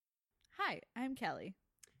Hi, I'm Kelly.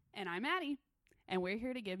 And I'm Maddie. And we're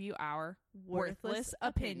here to give you our worthless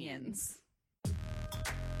opinions.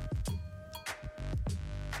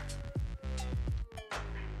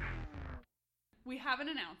 We have an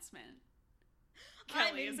announcement.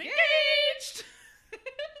 Kelly is engaged!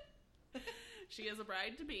 She is a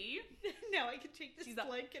bride-to-be. Now I can take this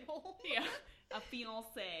blanket home. Yeah. A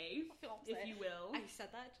fiancé, if you will. I said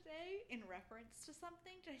that today in reference to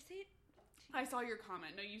something. Did I say it? I saw your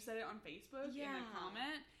comment. No, you said it on Facebook in a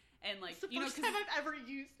comment. And like, it's the first time I've ever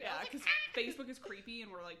used it. Yeah, because Facebook is creepy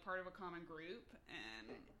and we're like part of a common group.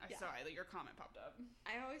 And I saw that your comment popped up.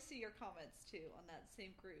 I always see your comments too on that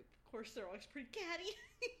same group. Of course, they're always pretty catty.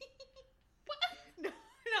 What?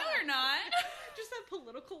 No, they're not. Just that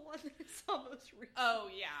political one that I saw most recently.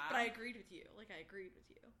 Oh, yeah. But I agreed with you. Like, I agreed with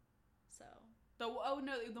you. So. The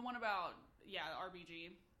one about,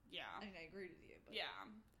 RBG. Yeah. I mean, I agreed with you. But yeah.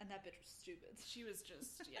 And that bitch was stupid. She was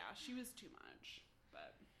just, she was too much.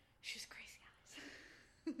 But. She was crazy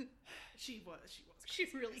eyes. She was. She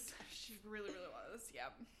really was. She really, really was.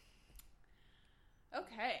 Yep.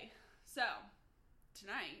 Okay. So,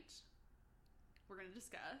 tonight, we're going to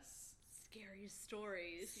discuss scary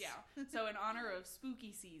stories. Yeah. So in honor of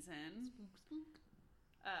spooky season,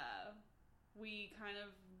 we kind of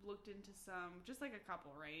looked into some, just like a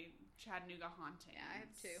couple, right? Chattanooga Hauntings. Yeah, I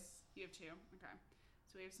have two. You have two? Okay.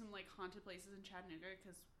 So we have some like haunted places in Chattanooga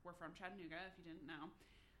because we're from Chattanooga, if you didn't know.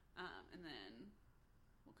 And then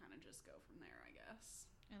we'll kind of just go from there, I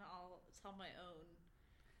guess. And I'll tell my own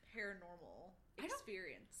paranormal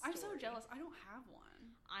experience. I'm so jealous. I don't have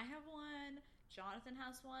one. I have one. Jonathan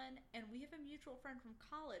has one, and we have a mutual friend from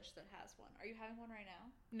college that has one. Are you having one right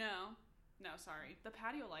now? No, sorry. The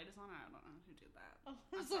patio light is on. I don't know who did that. Oh,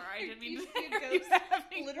 I'm sorry. I didn't mean to see it goes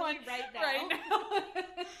literally right now. Right now.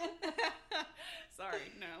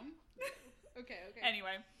 Sorry, no. Okay.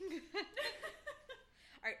 Anyway.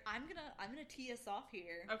 All right, I'm gonna tee us off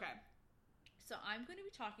here. Okay. So I'm going to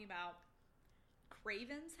be talking about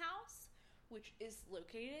Cravens House, which is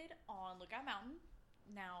located on Lookout Mountain.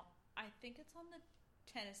 Now, I think it's on the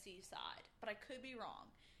Tennessee side, but I could be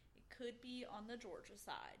wrong. It could be on the Georgia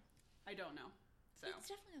side. I don't know. So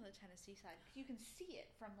it's definitely on the Tennessee side. You can see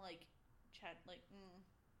it from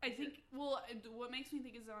I think. Well, what makes me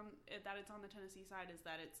think that it's on the Tennessee side is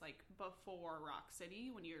that it's like before Rock City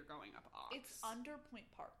when you're going up Ox. It's under Point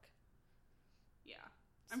Park. Yeah,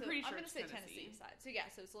 I'm pretty sure. I'm going to say Tennessee side. So yeah,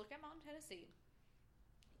 so it's Lookout Mountain, Tennessee,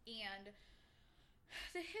 and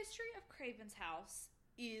the history of Cravens House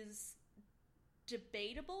is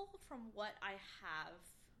debatable from what I have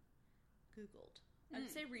Googled. I'd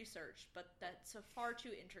say research, but that's a far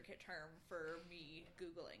too intricate term for me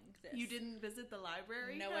Googling this. You didn't visit the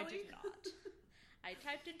library? No, Kelly? I did not. I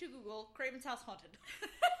typed into Google, Cravens House Haunted.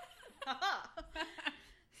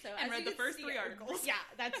 And read the first 3 articles. Yeah,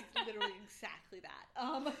 that's literally exactly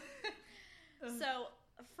that. So,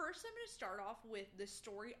 first I'm going to start off with the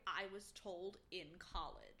story I was told in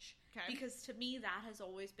college. Okay. Because to me, that has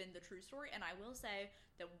always been the true story. And I will say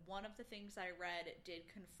that one of the things I read did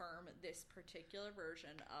confirm this particular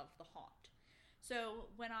version of the haunt. So,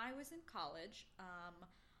 when I was in college,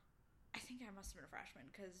 I think I must have been a freshman.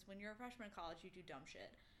 Because when you're a freshman in college, you do dumb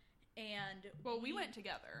shit. And we went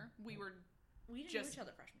together. We didn't know each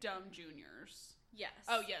other freshmen. Dumb juniors. Yes.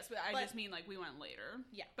 Oh, yes. But I just mean, like, we went later.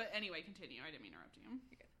 Yeah. But anyway, continue. I didn't mean to interrupt you.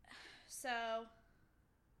 You're good. So,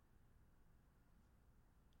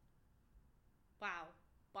 wow.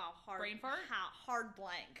 Hard. Brain fart? Hard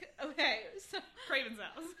blank. Okay. So, Cravens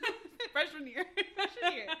House. Freshman year.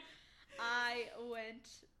 I went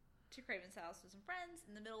to Cravens House with some friends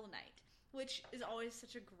in the middle of the night, which is always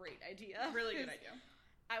such a great idea. Really good idea.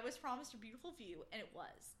 I was promised a beautiful view, and it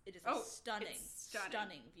was. It is a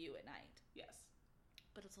stunning view at night. Yes.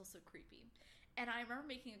 But it's also creepy. And I remember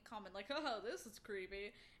making a comment like, oh, this is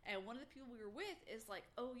creepy. And one of the people we were with is like,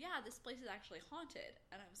 oh, yeah, this place is actually haunted.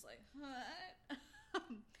 And I was like, what?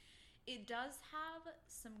 It does have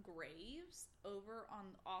some graves over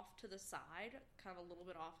off to the side, kind of a little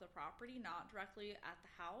bit off the property, not directly at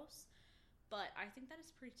the house. But I think that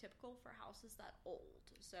is pretty typical for houses that old.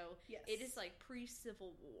 So yes. It is like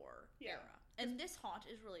pre-Civil War era. And this haunt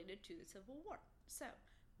is related to the Civil War. So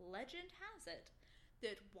legend has it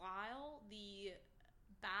that while the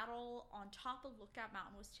battle on top of Lookout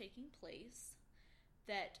Mountain was taking place,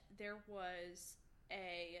 that there was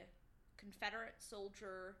a Confederate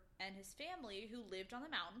soldier and his family who lived on the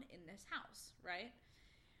mountain in this house, right?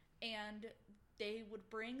 And they would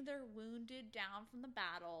bring their wounded down from the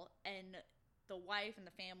battle, and the wife and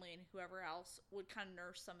the family and whoever else would kind of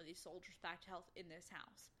nurse some of these soldiers back to health in this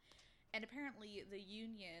house. And apparently the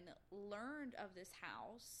Union learned of this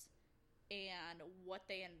house And what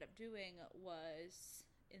they ended up doing was,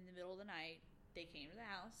 in the middle of the night, they came to the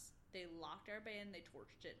house, they locked everybody in, they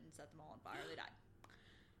torched it, and set them all on fire. They died.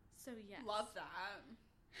 So, yes. Love that.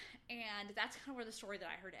 And that's kind of where the story that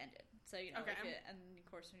I heard ended. So, you know, okay. And of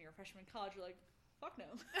course, when you're a freshman in college, you're like, fuck no.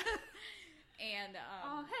 And,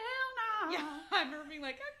 oh, hell no. Yeah, I remember being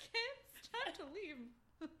like, okay, it's time to leave.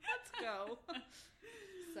 Let's go.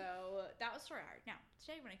 So, that was the story I heard. Now,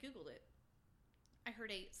 today when I Googled it, I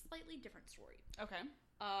heard a slightly different story. Okay.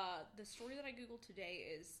 The story that I Googled today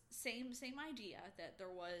is same idea, that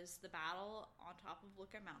there was the battle on top of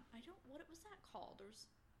Lookout Mountain. What was that called?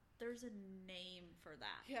 There's a name for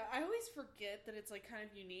that. Yeah, I always forget that it's like kind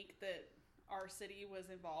of unique that our city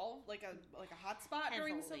was involved, like a hotspot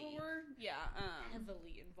during the Civil War. Yeah,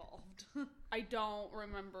 heavily involved. I don't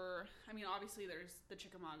remember. I mean, obviously there's the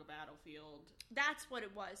Chickamauga battlefield. That's what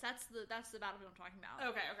it was. That's the battlefield I'm talking about.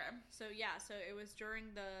 Okay. So yeah, so it was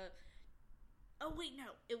during the. Oh wait,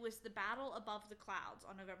 no, it was the battle above the clouds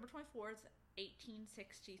on November 24th,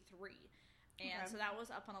 1863, and so that was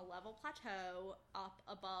up on a level plateau up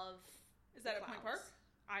above. Is that at Point Park?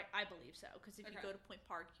 I believe so, because if you go to Point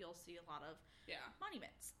Park, you'll see a lot of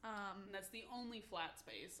monuments. And that's the only flat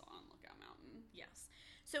space on Lookout Mountain. Yes.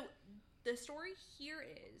 So the story here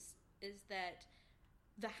is that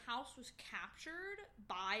the house was captured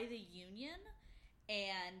by the Union,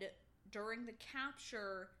 and during the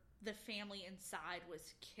capture, the family inside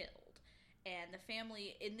was killed. And the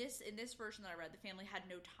family, in this version that I read, the family had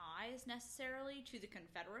no ties necessarily to the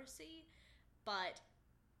Confederacy, but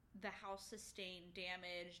the house sustained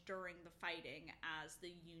damage during the fighting as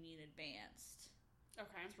the Union advanced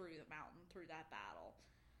through the mountain, through that battle.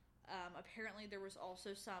 Apparently there was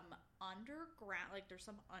also some underground, there's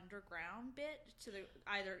some underground bit to the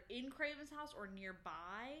either in Cravens House or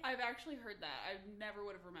nearby. I've actually heard that. I never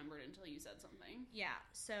would have remembered until you said something. Yeah,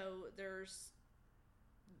 so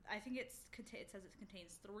I think it says it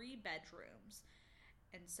contains 3 bedrooms.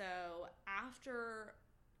 And so after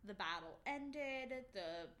the battle ended,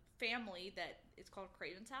 the family that it's called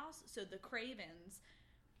Cravens House, so the Cravens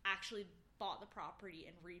actually bought the property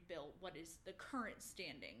and rebuilt what is the current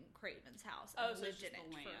standing Cravens House and lived in it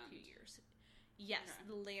for a few years. Yes,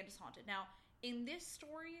 the land is haunted. Now, in this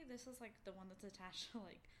story, this is like the one that's attached to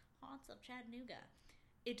like haunts of Chattanooga.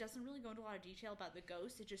 It doesn't really go into a lot of detail about the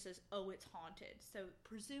ghost. It just says, oh, it's haunted. So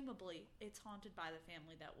presumably it's haunted by the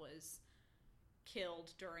family that was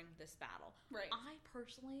killed during this battle. Right. I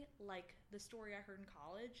personally like the story I heard in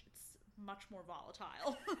college. It's much more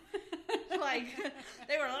volatile. Like,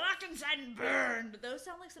 they were locked inside and burned. Those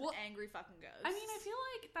sound like some angry fucking ghosts. I mean, I feel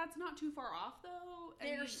like that's not too far off, though.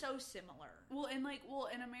 They're so similar.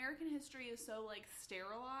 And American history is so,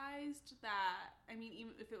 sterilized that, I mean,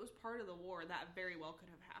 even if it was part of the war, that very well could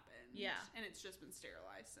have happened. Yeah. And it's just been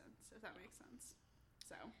sterilized since, if that makes sense.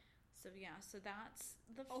 So that's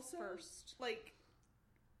the also, first.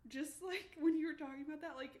 Just, when you were talking about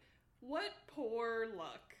that, what poor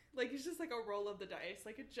luck. It's just a roll of the dice.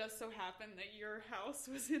 It just so happened that your house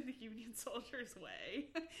was in the Union soldiers' way.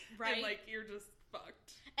 Right. And, you're just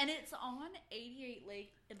fucked. And it's on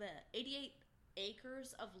 88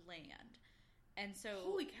 acres of land. And so...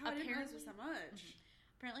 Holy cow, I didn't realize it was that much.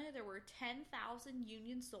 Apparently there were 10,000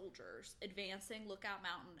 Union soldiers advancing Lookout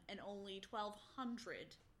Mountain and only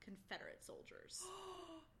 1,200 Confederate soldiers.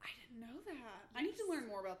 I didn't know that. Yes. I need to learn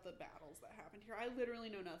more about the battles that happened here. I literally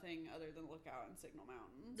know nothing other than Lookout and Signal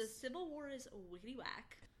Mountains. The Civil War is wickety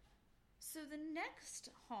whack. So the next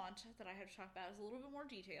haunt that I have to talk about is a little bit more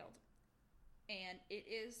detailed. And it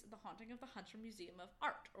is the haunting of the Hunter Museum of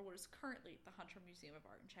Art, or what is currently the Hunter Museum of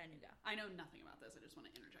Art in Chattanooga. I know nothing about this. I just want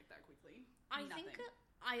to interject that quickly. I think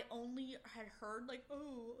I only had heard,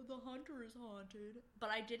 oh, the Hunter is haunted.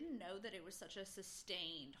 But I didn't know that it was such a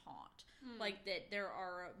sustained haunt. That there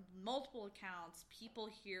are multiple accounts, people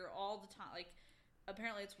here all the time.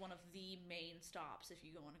 Apparently it's one of the main stops if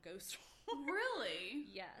you go on a ghost tour. Really?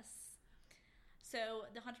 Yes. So,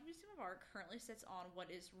 the Hunter Museum of Art currently sits on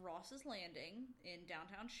what is Ross's Landing in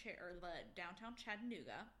downtown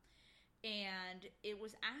Chattanooga. And it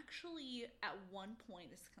was actually, at one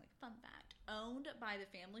point, this is kind of like a fun fact, owned by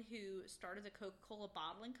the family who started the Coca-Cola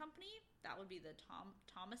bottling company. That would be the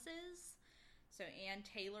Thomases. So, Ann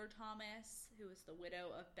Taylor Thomas, who was the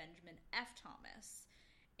widow of Benjamin F. Thomas.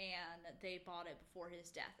 And they bought it before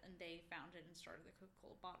his death, and they founded and started the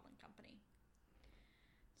Coca-Cola bottling company.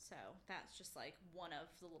 So, that's just one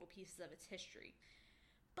of the little pieces of its history.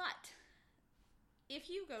 But if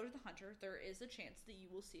you go to the Hunter, there is a chance that you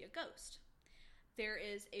will see a ghost. There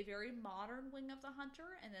is a very modern wing of the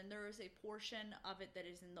Hunter, and then there is a portion of it that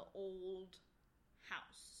is in the old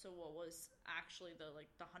house. So what was actually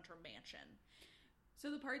the Hunter mansion. So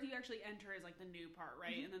the part that you actually enter is like the new part,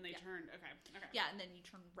 right? Mm-hmm. And then they turn, okay. Yeah, and then you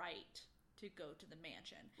turn right to go to the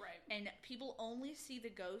mansion. Right. And people only see the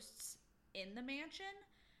ghosts in the mansion,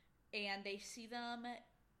 and they see them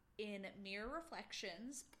in mirror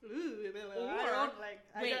reflections. Ooh,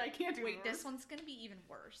 I can't do Wait, this one's gonna be even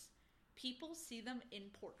worse. People see them in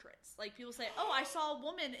portraits. Like, people say, oh, I saw a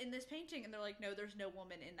woman in this painting, and they're like, no, there's no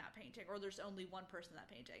woman in that painting, or there's only one person in that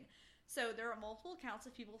painting. So there are multiple accounts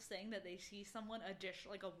of people saying that they see someone,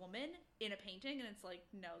 like a woman, in a painting, and it's like,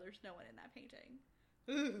 no, there's no one in that painting.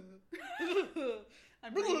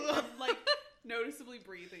 I'm like noticeably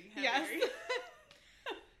breathing heavy. Yes.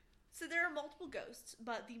 So there are multiple ghosts,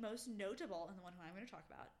 but the most notable, and the one who I'm going to talk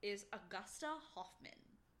about, is Augusta Hoffman.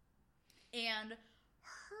 And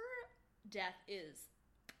her death is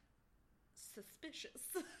suspicious.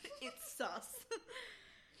 It's sus.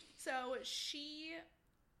 So she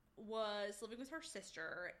was living with her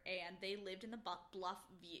sister, and they lived in the Bluff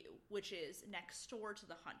View, which is next door to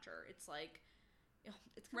the Hunter. It's like,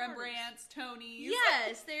 it's Rembrandt's, Tony's.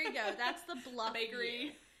 Yes, there you go. That's the Bluff the bakery.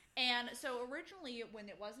 View. And so originally, when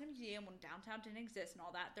it wasn't a museum, when downtown didn't exist and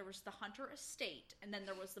all that, there was the Hunter Estate, and then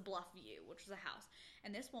there was the Bluff View, which was a house.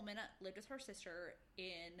 And this woman lived with her sister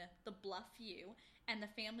in the Bluff View, and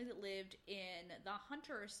the family that lived in the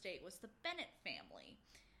Hunter Estate was the Bennett family.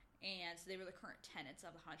 And so they were the current tenants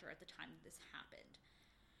of the Hunter at the time that this happened.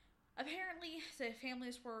 Apparently, the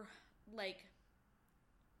families were, like,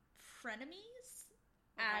 frenemies,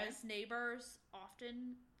 as neighbors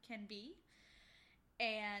often can be.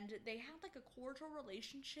 And they had, like, a cordial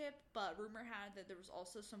relationship, but rumor had that there was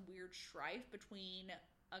also some weird strife between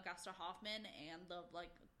Augusta Hoffman and the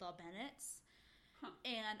Bennetts. Huh.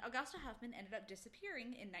 And Augusta Hoffman ended up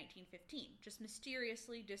disappearing in 1915. Just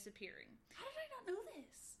mysteriously disappearing. How did I not know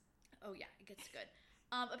this? Oh, yeah, it gets good.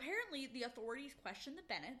 Apparently, the authorities questioned the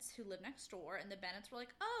Bennetts, who lived next door, and the Bennetts were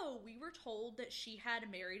like, oh, we were told that she had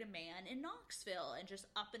married a man in Knoxville and just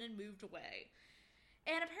up and moved away.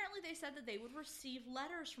 And apparently they said that they would receive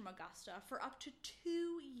letters from Augusta for up to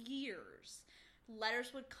 2 years.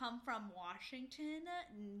 Letters would come from Washington,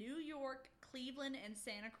 New York, Cleveland, and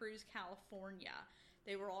Santa Cruz, California.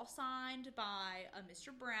 They were all signed by a Mr.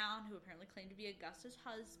 Brown, who apparently claimed to be Augusta's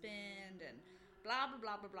husband, and blah, blah,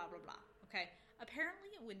 blah, blah, blah, blah, blah. Okay.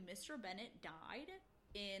 Apparently, when Mr. Bennett died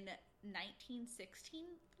in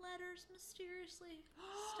 1916, letters mysteriously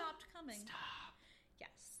stopped coming. Stop.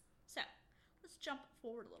 Yes. So, let's jump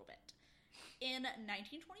forward a little bit. In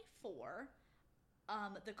 1924,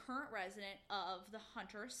 the current resident of the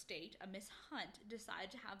Hunter Estate, a Miss Hunt, decided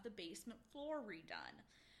to have the basement floor redone.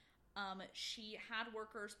 She had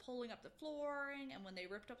workers pulling up the flooring, and when they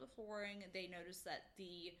ripped up the flooring, they noticed that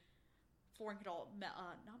the flooring had all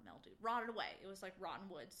rotted away. It was like rotten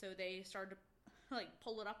wood. So they started to like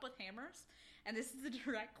pull it up with hammers. And this is the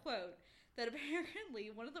direct quote, that apparently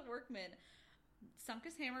one of the workmen sunk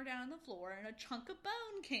his hammer down on the floor and a chunk of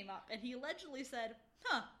bone came up, and he allegedly said,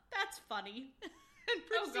 huh, that's funny, and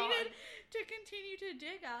proceeded to continue to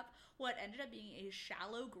dig up what ended up being a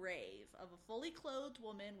shallow grave of a fully clothed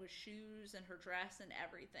woman with shoes and her dress and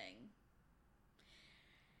everything.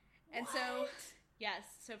 And so, yes,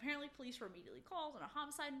 so apparently police were immediately called, and a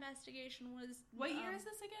homicide investigation was... What year is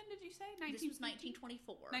this again, did you say? This was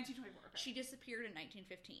 1924. 1924, okay. She disappeared in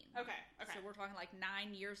 1915. Okay. So we're talking like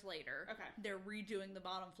 9 years later. Okay. They're redoing the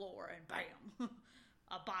bottom floor, and bam,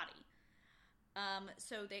 a body.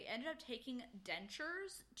 So they ended up taking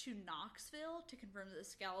dentures to Knoxville to confirm that the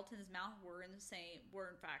skeleton's mouth were in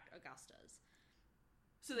fact Augusta's.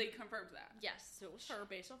 So they confirmed that? Yes, so it was her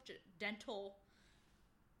based off dental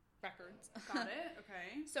records. Got it,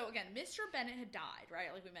 okay. So again, Mr. Bennett had died,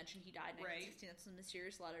 right? Like we mentioned, he died in 1916. Right. That's when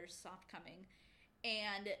mysterious letters stopped coming.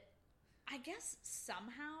 And I guess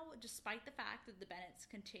somehow, despite the fact that the Bennetts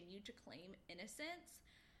continued to claim innocence,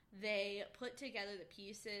 they put together the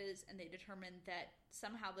pieces and they determined that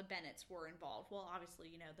somehow the Bennetts were involved. Well,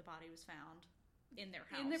 obviously, the body was found in their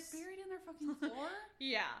house. And they're buried in their fucking floor?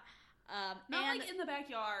 Yeah. Not like in the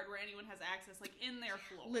backyard where anyone has access, like in their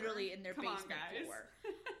floor. Literally in their basement floor.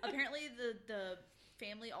 Apparently, the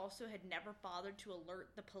family also had never bothered to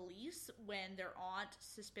alert the police when their aunt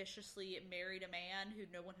suspiciously married a man who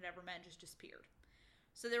no one had ever met and just disappeared.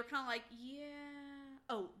 So they were kind of like, yeah.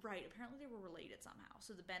 Oh, right. Apparently they were related somehow.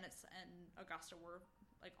 So the Bennetts and Augusta were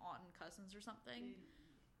like aunt and cousins or something.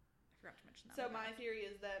 I forgot to mention that. So my theory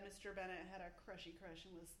is that Mr. Bennett had a crushy crush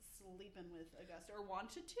and was sleeping with Augusta, or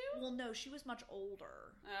wanted to? Well, no, she was much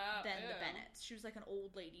older than the Bennetts. She was like an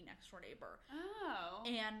old lady next door neighbor. Oh.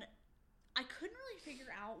 And I couldn't really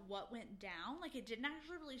figure out what went down. Like, it didn't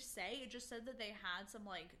actually really say. It just said that they had some,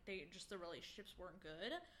 like, the relationships weren't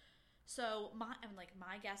good. So,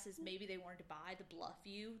 my guess is maybe they wanted to buy the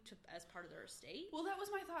Bluffview as part of their estate. Well, that was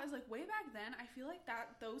my thought. Is like, way back then, I feel like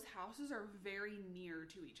those houses are very near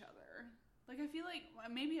to each other. Like, I feel like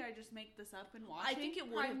maybe I just make this up and watching. I think it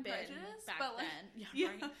would have been back then.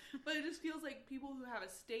 Yeah, right. But it just feels like people who have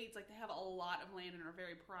estates, like, they have a lot of land and are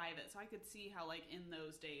very private. So I could see how, like, in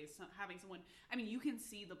those days, having someone... I mean, you can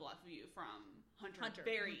see the Bluffview from Hunter.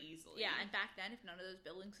 Very easily. Yeah, and back then, if none of those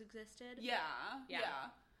buildings existed... Yeah.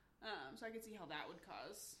 So I could see how that would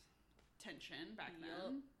cause tension back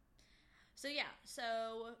then. So yeah,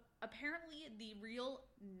 so apparently the real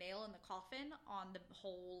nail in the coffin on the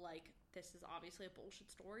whole, like, this is obviously a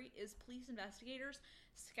bullshit story, is police investigators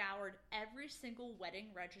scoured every single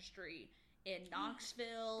wedding registry in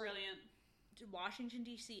Knoxville, brilliant, Washington,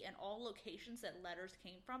 D.C., and all locations that letters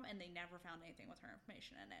came from, and they never found anything with her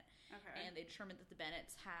information in it. Okay. And they determined that the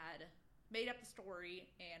Bennetts had made up the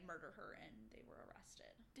story and murdered her, and they were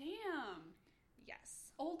arrested. Damn.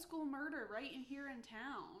 Yes. Old school murder right here in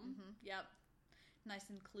town. Mm-hmm. Yep. Nice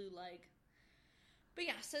and Clue-like. But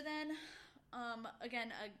yeah, so then,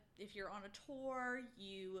 again, if you're on a tour,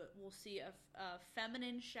 you will see a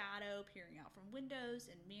feminine shadow peering out from windows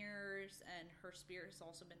and mirrors, and her spirit has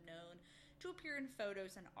also been known to appear in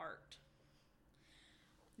photos and art.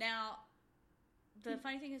 Now, the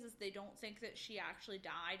funny thing is they don't think that she actually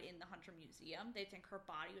died in the Hunter Museum. They think her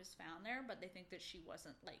body was found there, but they think that she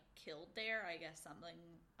wasn't, like, killed there. I guess something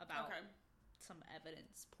about some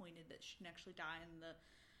evidence pointed that she didn't actually die in the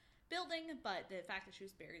building, but the fact that she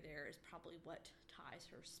was buried there is probably what ties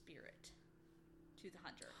her spirit to the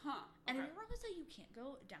Hunter. Huh. Okay. And remember I said you can't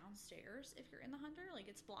go downstairs if you're in the Hunter? Like,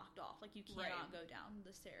 it's blocked off. Like, you cannot go down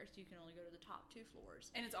the stairs. You can only go to the top 2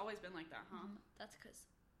 floors. And it's always been like that, huh? Mm-hmm. That's because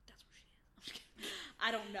that's where she is.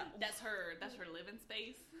 I don't know. That's her living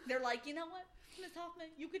space. They're like, you know what, Miss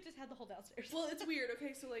Hoffman, you could just have the whole downstairs. Well, it's weird.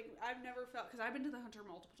 Okay, so, like, I've never felt, because I've been to the Hunter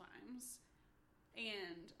multiple times,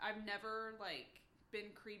 and I've never, like, been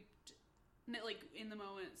creeped, like, in the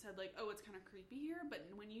moment said, like, oh, it's kind of creepy here, but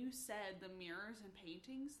when you said the mirrors and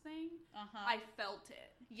paintings thing, I felt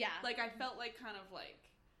it. Yeah. Like, I felt like kind of like,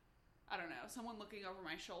 I don't know, someone looking over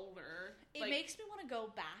my shoulder. It makes me want to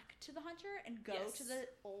go back to the Hunter and go to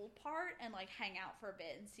the old part and, like, hang out for a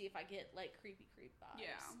bit and see if I get, like, creep vibes.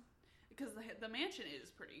 Yeah. Because the mansion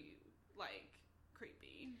is pretty, like,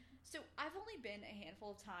 creepy. So I've only been a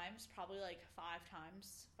handful of times, probably, like, 5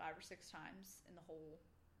 or 6 times in the whole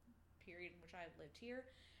period in which I lived here.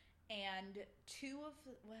 And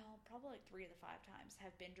probably, like, 3 of the 5 times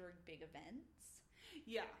have been during big events.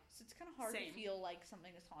 Yeah. So it's kind of hard to feel like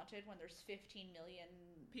something is haunted when there's 15 million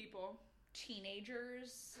people,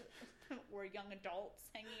 teenagers or young adults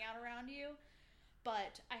hanging out around you.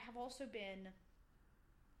 But I have also been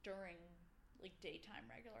during, like, daytime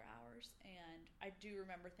regular hours, and I do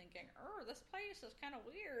remember thinking, this place is kind of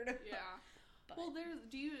weird. Yeah. But, well,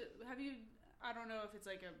 I don't know if it's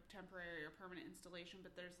like a temporary or permanent installation,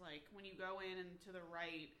 but there's, like, when you go in and to the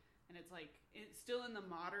right, and it's like, it's still in the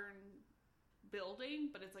modern building,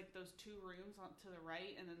 but it's like those 2 rooms on to the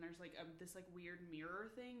right, and then there's like this like weird mirror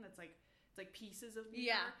thing that's like, it's like pieces of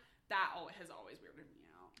mirror. Yeah. That has always weirded me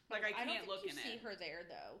out. Like, I can't look in it. I don't think you see her there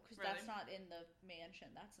though, because that's not in the mansion.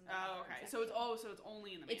 That's in the okay. So it's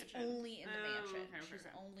only in the mansion. It's only in the mansion. She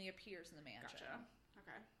only appears in the mansion. Gotcha.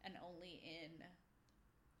 Okay. And only in.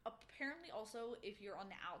 Apparently, also, if you're on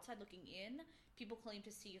the outside looking in, people claim to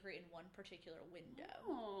see her in one particular window.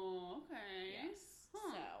 Oh, okay. Yes.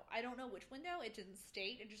 Huh. So, I don't know which window. It didn't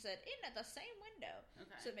state. It just said, in at the same window.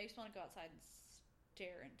 Okay. So, it makes me want to go outside and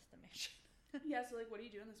stare into the mansion. Yeah, so, like, what are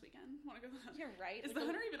you doing this weekend? Want to go? You're right. Is the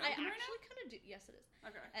Hunter even open right now? I actually kind of do. Yes, it is.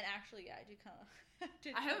 Okay. And actually, yeah, I do kind of.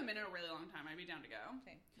 I haven't been in a really long time. I'd be down to go.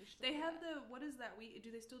 Okay. They have what is that week? Do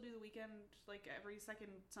they still do the weekend, like, every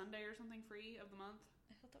second Sunday or something free of the month?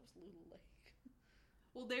 I thought that was Lulu Lake.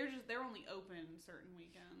 Well, they're only open certain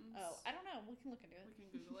weekends. Oh, I don't know. We can look into it. We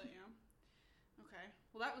can Google it, yeah. Okay.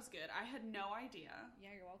 Well, that was good. I had no idea.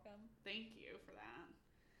 Yeah, you're welcome. Thank you for that.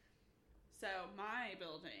 So, my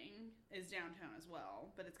building is downtown as well,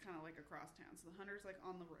 but it's kind of like across town. So, the Hunter's, like,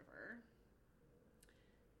 on the river.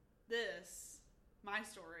 My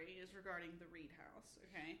story is regarding the Reed House,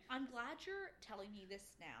 okay? I'm glad you're telling me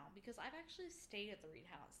this now, because I've actually stayed at the Reed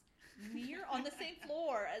House. On the same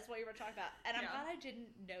floor as what you were talking about. And I'm glad I didn't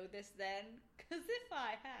know this then, because if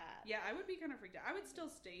I had... Yeah, I would be kind of freaked out. I would still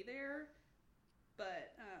stay there,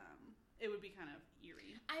 but it would be kind of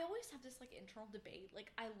eerie. I always have this, like, internal debate.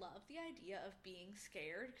 Like, I love the idea of being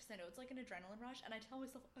scared, because I know it's like an adrenaline rush, and I tell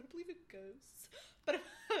myself, I don't believe in ghosts. But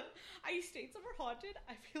States that are haunted,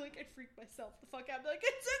 I feel like I'd freak myself the fuck out. I'd be like,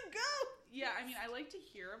 it's a ghost! Yeah, I mean, I like to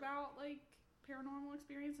hear about, like, paranormal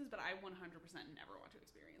experiences, but I 100% never want to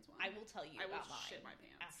experience one. I will tell you about mine. Shit my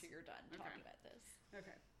pants after you're done talking about this.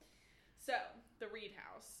 Okay. So, the Reed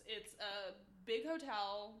House. It's a big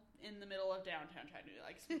hotel in the middle of downtown Chattanooga,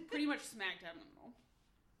 like pretty much smack dab in the middle.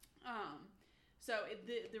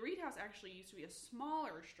 The Reed House actually used to be a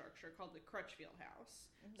smaller structure called the Crutchfield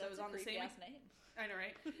House. So it was on the same name. I know,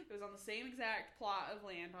 right? It was on the same exact plot of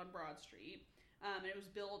land on Broad Street. It was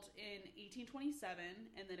built in 1827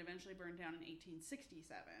 and then eventually burned down in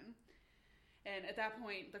 1867. And at that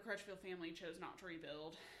point, the Crutchfield family chose not to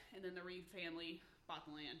rebuild, and then the Reed family bought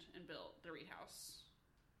the land and built the Reed House,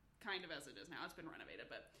 kind of as it is now. It's been renovated,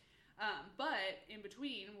 but in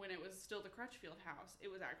between, when it was still the Crutchfield House,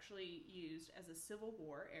 it was actually used as a Civil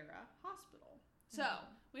War era hospital. So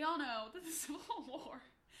we all know that the Civil War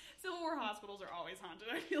hospitals are always haunted.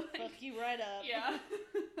 I feel like fuck you right up. Yeah.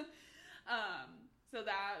 So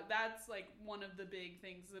that's like one of the big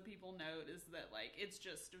things that people note is that like it's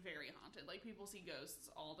just very haunted. Like people see ghosts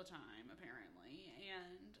all the time apparently,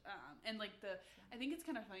 and like I think it's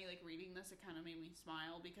kind of funny like reading this. It kind of made me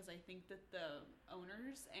smile because I think that the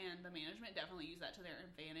owners and the management definitely use that to their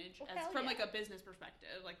advantage from like a business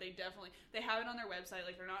perspective. Like they have it on their website.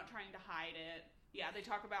 Like they're not trying to hide it. Yeah, they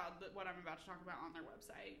talk about what I'm about to talk about on their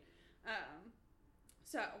website.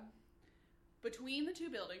 So. Between the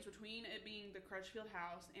two buildings, between it being the Crutchfield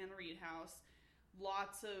House and the Reed House,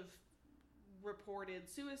 lots of reported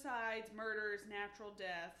suicides, murders, natural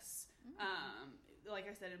deaths, like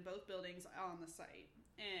I said, in both buildings on the site.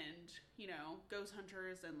 And, you know, ghost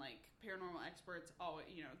hunters and, like, paranormal experts,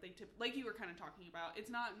 like you were kind of talking about,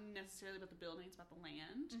 it's not necessarily about the building, it's about the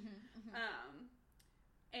land.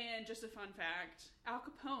 And just a fun fact, Al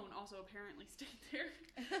Capone also apparently stayed there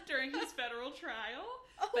during his federal trial,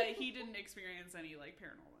 but he didn't experience any, like,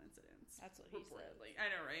 paranormal incidents. That's what he reportedly. Said. I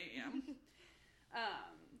know, right? Yeah.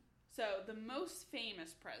 So, the most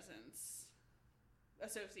famous presence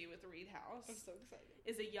associated with the Reed House I'm so excited.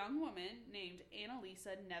 is a young woman named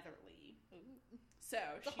Annalisa Netherly. Ooh. So,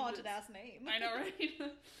 it's a haunted-ass name. I know, right?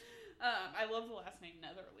 I love the last name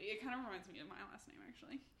Netherly. It kind of reminds me of my last name,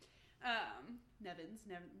 actually.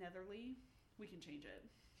 Netherly. We can change it.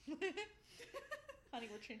 Honey,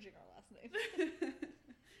 we're changing our last name.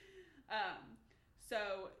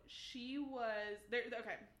 So she was there.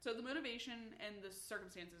 Okay, so the motivation and the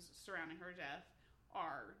circumstances surrounding her death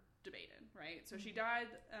are debated, right? So she died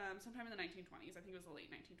sometime in the 1920s. I think it was the late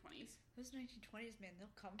 1920s. Those 1920s, man, they'll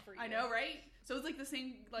come for you. I know, right? So it's like the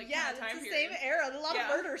same, like yeah, time it's the period. same era. There's a lot of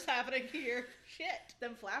murders happening here. Shit,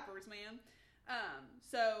 them flappers, man.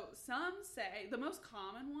 So some say the most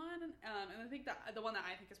common one, and I think that the one that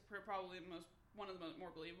I think is probably one of the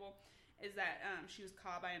more believable, is that she was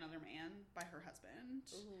caught by another man, by her husband.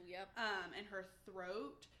 Ooh, yep. And her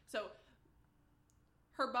throat. So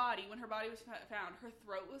her body, when her body was found, her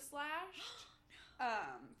throat was slashed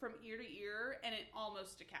from ear to ear, and it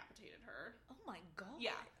almost decapitated her. Oh my god.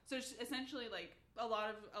 Yeah. So essentially, like a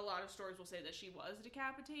lot of stories will say that she was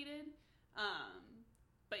decapitated.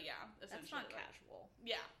 But yeah, essentially. That's not casual.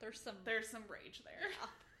 Yeah. There's some rage there. Yeah.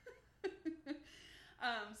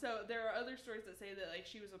 So there are other stories that say that like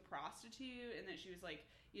she was a prostitute and that she was like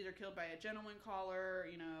either killed by a gentleman caller,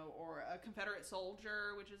 you know, or a Confederate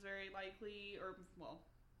soldier, which is very likely, or well,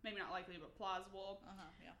 maybe not likely, but plausible.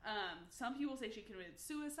 Yeah. Some people say she committed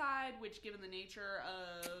suicide, which given the nature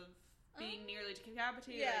of being nearly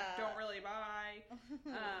decapitated, I don't really buy.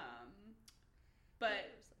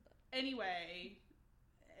 But anyway,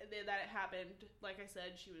 that happened. Like I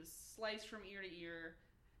said, she was sliced from ear to ear,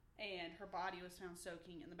 and her body was found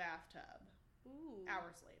soaking in the bathtub. Ooh,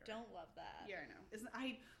 hours later. Don't love that. Yeah, I know.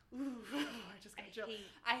 I just got chill.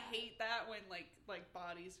 I hate that when like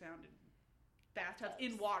bodies found in bathtubs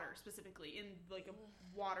in water, specifically in like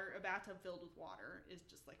a bathtub filled with water is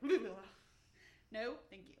just like no,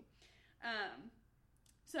 thank you.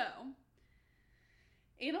 So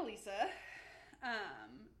Annalisa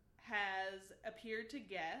has appeared to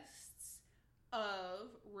guests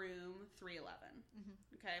of room 311.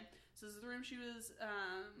 Okay, so this is the room she was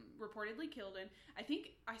reportedly killed in. I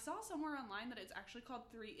think I saw somewhere online that it's actually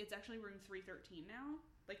it's actually room 313 now.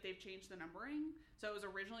 Like they've changed the numbering. So it was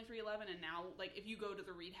originally 311, and now like if you go to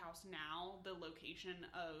the Reed House now, the location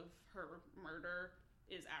of her murder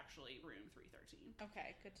is actually room 313.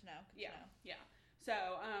 Okay, good to know. Yeah.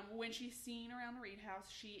 So when she's seen around the Reed House,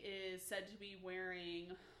 she is said to be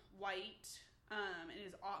wearing white, and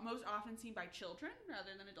is most often seen by children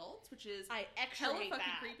rather than adults, which is hella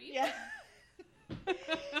fucking creepy. Yeah.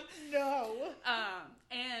 No.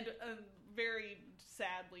 And very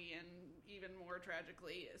sadly and even more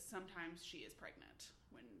tragically, sometimes she is pregnant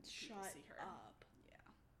when people see her. Up. Yeah.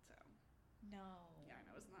 So. No. Yeah, I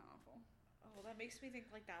know. Isn't that awful? Oh, that makes me think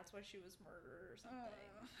like that's why she was murdered or something.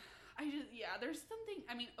 There's something,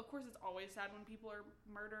 I mean, of course it's always sad when people are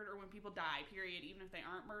murdered or when people die, period, even if they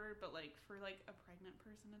aren't murdered, but like for like a pregnant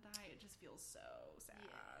person to die, it just feels so sad.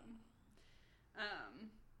 Yeah.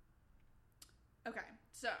 Okay,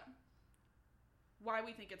 so why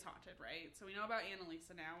we think it's haunted, right? So we know about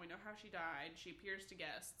Annalisa now, we know how she died, she appears to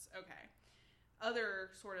guests, okay.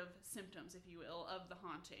 Other sort of symptoms, if you will, of the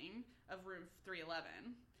haunting of room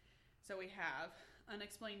 311. So we have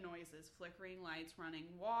unexplained noises, flickering lights, running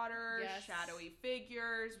water, shadowy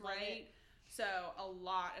figures, right? So a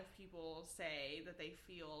lot of people say that they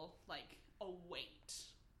feel like a weight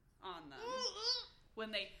on them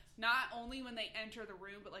when they, not only when they enter the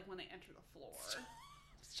room, but like when they enter the floor.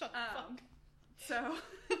 Shut the fuck.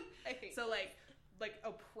 So like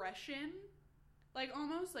oppression, like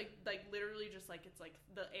almost like literally just like it's like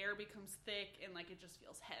the air becomes thick and like it just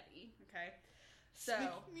feels heavy. Okay,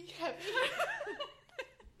 so me heavy.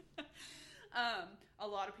 A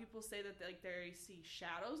lot of people say that like they see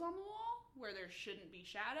shadows on the wall where there shouldn't be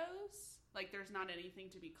shadows. Like there's not anything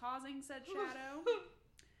to be causing said shadow.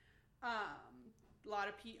 A lot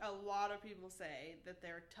of people say that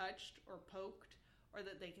they're touched or poked, or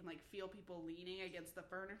that they can like feel people leaning against the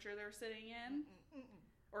furniture they're sitting in.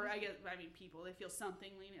 Or people, they feel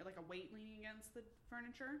something leaning, like a weight leaning against the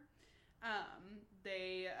furniture.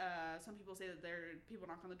 Some people say that people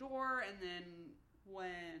knock on the door, and then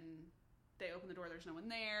when they open the door, there's no one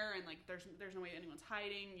there, and like there's no way anyone's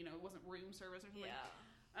hiding. You know, it wasn't room service or something.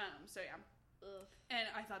 Yeah. Ugh. And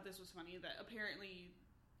I thought this was funny that apparently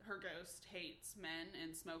her ghost hates men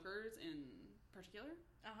and smokers in particular.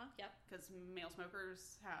 Yep. Because male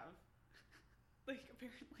smokers have like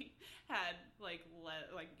apparently had like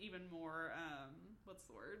even more what's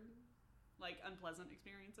the word? Like unpleasant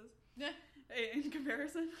experiences. In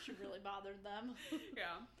comparison. She really bothered them.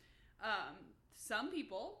 Yeah. Some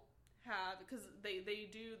people have, because there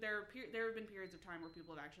have been periods of time where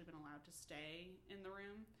people have actually been allowed to stay in the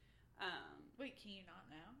room. Wait, can you not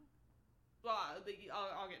now? Well, I'll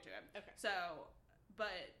get to it. Okay. So,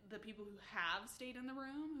 but the people who have stayed in the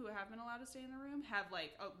room, who have been allowed to stay in the room, have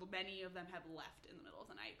like many of them have left in the middle of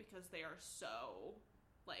the night because they are so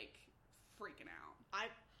like freaking out.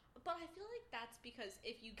 But I feel like that's because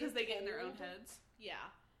because they get in their own heads. Yeah,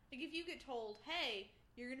 like if you get told, "Hey,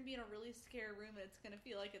 you're gonna be in a really scary room and it's gonna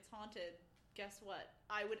feel like it's haunted," guess what?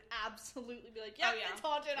 I would absolutely be like, "Yeah, it's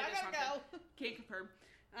haunted. I gotta go." Can't confirm.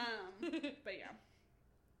 But yeah.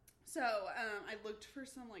 So I looked for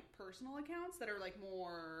some like personal accounts that are like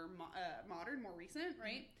more modern, more recent,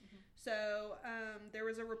 right? Mm-hmm. So there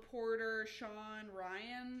was a reporter, Sean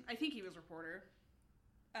Ryan. I think he was a reporter.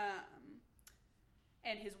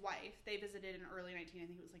 And his wife, they visited in early I think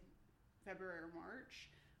it was like February or March.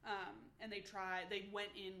 And they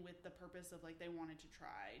went in with the purpose of like they wanted to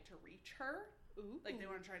try to reach her. Ooh. Like they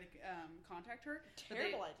want to try to contact her.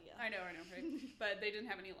 Terrible idea. I know, right? But they didn't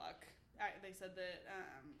have any luck. They said that,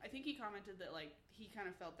 I think he commented that like he kind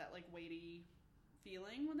of felt that like weighty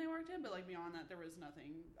feeling when they walked in, but like beyond that there was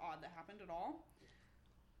nothing odd that happened at all.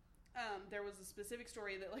 There was a specific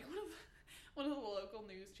story that like one of the local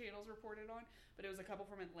news channels reported on, but it was a couple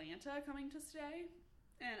from Atlanta coming to stay,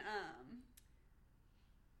 and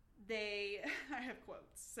I have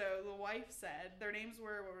quotes. So the wife said their names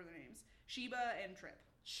were, what were their names? Sheba and Trip.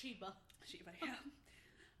 Sheba, yeah.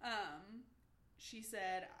 She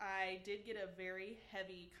said, "I did get a very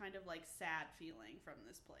heavy kind of like sad feeling from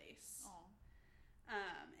this place."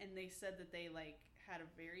 And they said that they like had a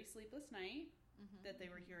very sleepless night. Mm-hmm. That they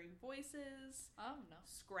were hearing voices. Oh no!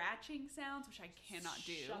 Scratching sounds, which I cannot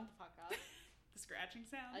do. Shut the fuck up. The scratching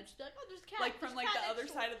sounds. I'd just be like, "Oh, there's a cat." Like from like the other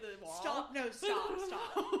side of the wall. Stop! No, stop!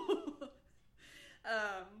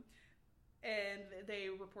 And they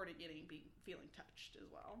reported feeling touched as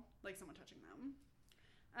well, like someone touching them.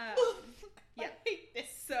 Yeah. I hate this.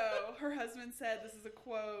 So her husband said, this is a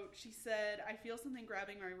quote. She said, "I feel something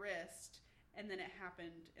grabbing my wrist, and then it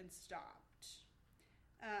happened and stopped."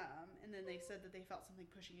 And then they said that they felt something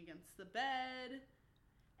pushing against the bed.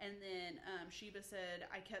 And then Sheba said,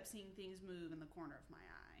 "I kept seeing things move in the corner of my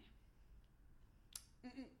eye."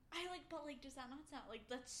 But does that not sound like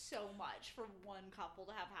that's so much for one couple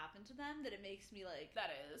to have happen to them that it makes me like...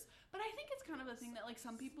 That is. But I think it's kind of a thing that like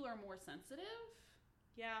some people are more sensitive.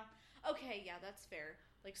 Yeah. Okay, yeah, that's fair.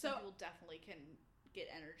 Like some people definitely can get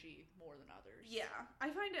energy more than others. Yeah. I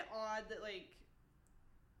find it odd that like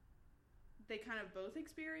they kind of both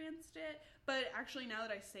experienced it. But actually, now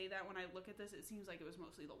that I say that, when I look at this, it seems like it was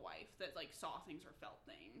mostly the wife that, like, saw things or felt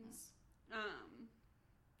things.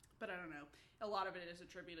 But I don't know. A lot of it is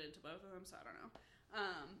attributed to both of them, so I don't know.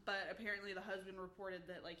 But apparently the husband reported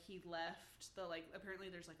that, like, he left the, like,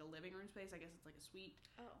 apparently there's, like, a living room space. I guess it's, like, a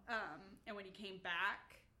suite. Oh. And when he came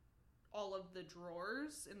back, all of the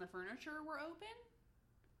drawers in the furniture were open.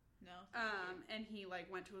 No. And he,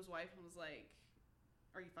 like, went to his wife and was like,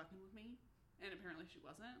 "Are you fucking with me?" And apparently she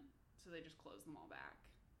wasn't. So they just closed them all back.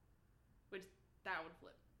 Which, that would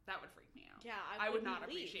freak me out. Yeah, I would not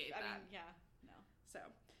appreciate that. I mean, yeah, no. So,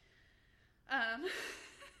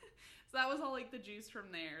 so that was all, like, the juice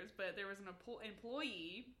from theirs. But there was an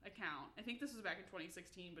employee account. I think this was back in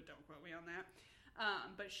 2016, but don't quote me on that.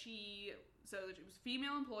 But so it was a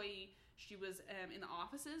female employee. She was in the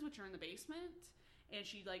offices, which are in the basement. And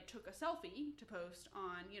she, like, took a selfie to post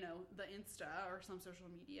on, you know, the Insta or some social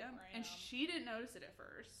media. Random. And she didn't notice it at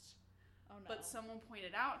first. Oh, no. But someone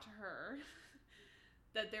pointed out to her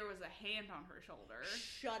that there was a hand on her shoulder.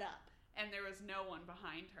 Shut up. And there was no one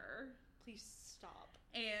behind her. Please stop.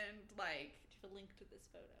 And, like... Do you have a link to this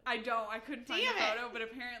photo? I couldn't find the photo, but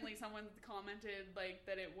apparently someone commented, like,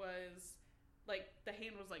 that it was... Like, the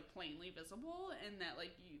hand was, like, plainly visible, and that,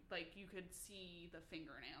 like, you could see the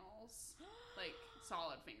fingernails. Like,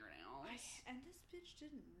 solid fingernails. And this bitch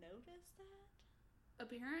didn't notice that?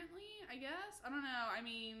 Apparently, I guess. I don't know. I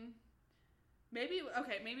mean, maybe it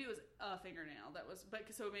was a fingernail that was, but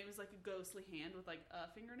so maybe it was, like, a ghostly hand with, like,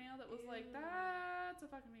 a fingernail that was, like, that's a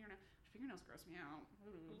fucking fingernail. Fingernails gross me out.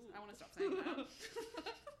 Ooh. I want to stop saying that.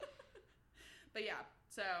 But yeah,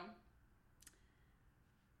 so...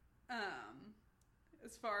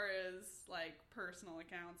 as far as, like, personal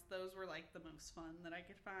accounts, those were, like, the most fun that I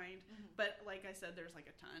could find. Mm-hmm. But, like I said, there's, like,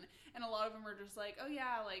 a ton. And a lot of them are just like, oh,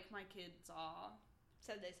 yeah, like, my kid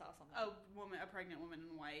said they saw something. A pregnant woman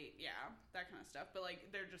in white. Yeah, that kind of stuff. But, like,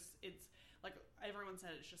 it's, like, everyone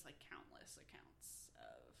said it's just, like, countless accounts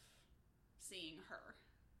of seeing her.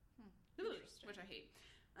 Interesting. Which I hate.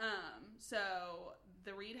 So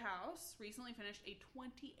the Reed House recently finished a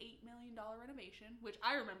 $28 million renovation, which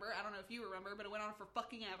I remember. I don't know if you remember, but it went on for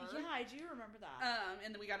fucking ever. Yeah, I do remember that. And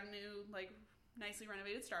then we got a new, like, nicely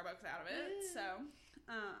renovated Starbucks out of it.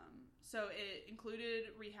 So it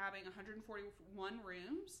included rehabbing 141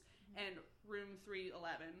 rooms, and room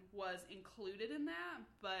 311 was included in that,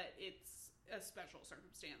 but it's a special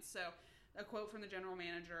circumstance. So a quote from the general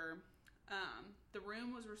manager: the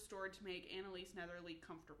room was restored to make Annalise Netherly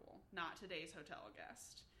comfortable, not today's hotel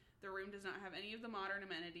guest. The room does not have any of the modern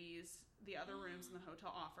amenities the other rooms in the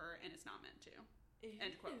hotel offer, and it's not meant to. Ew,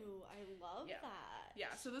 end quote. I love that.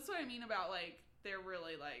 Yeah, so that's what I mean about, like, they're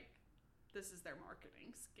really, like, this is their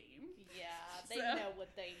marketing scheme. Yeah, they know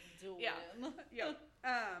what they do. Yeah.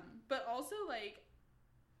 But also, like,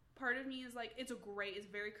 part of me is, like, it's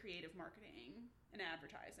very creative marketing and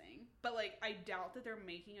advertising, but, like, I doubt that they're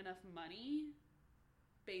making enough money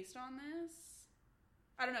based on this.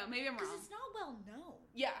 I don't know, maybe I'm wrong. Because it's not well known.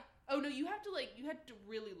 Yeah. Oh, no, you have to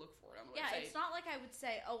really look for it on the website. Yeah, it's not like I would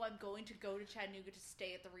say, oh, I'm going to go to Chattanooga to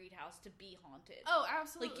stay at the Reed House to be haunted. Oh,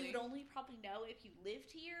 absolutely. Like, you would only probably know if you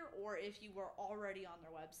lived here or if you were already on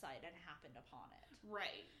their website and happened upon it.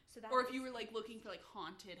 Right. So that or if you were, like, looking for, like,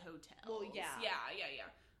 haunted hotels. Well, yeah.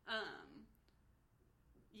 Yeah.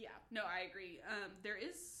 Yeah, no, I agree. There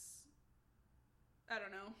is, I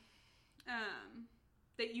don't know,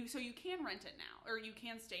 so you can rent it now, or you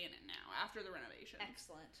can stay in it now after the renovation.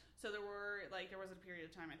 Excellent. So there was a period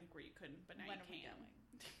of time, I think, where you couldn't, but now you can.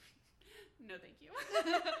 No, thank you.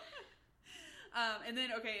 And then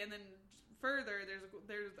further,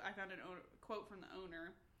 I found a quote from the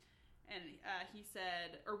owner, and he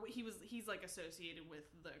said, he's like associated with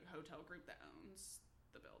the hotel group that owns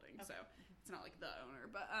the building, okay. So it's not like the owner.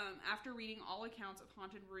 But after reading all accounts of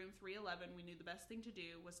haunted room 311, we knew the best thing to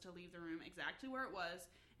do was to leave the room exactly where it was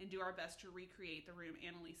and do our best to recreate the room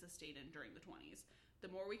Annalisa stayed in during the 20s. The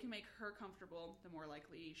more we can make her comfortable, the more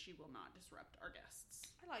likely she will not disrupt our guests.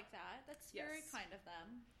 I like that. That's very kind of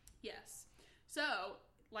them. Yes. So,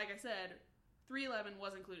 like I said, 311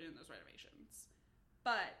 was included in those renovations,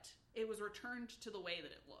 but it was returned to the way that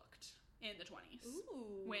it looked in the 20s.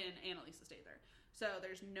 Ooh. When Annalisa stayed there. So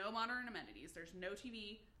there's no modern amenities. There's no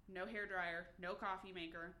TV, no hairdryer, no coffee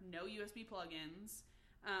maker, no USB plugins.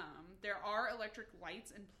 There are electric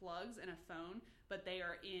lights and plugs and a phone, but they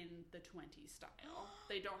are in the 20s style.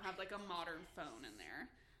 They don't have, like, a modern phone in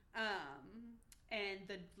there. And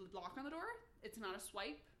the lock on the door, it's not a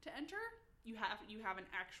swipe to enter. You have an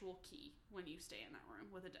actual key when you stay in that room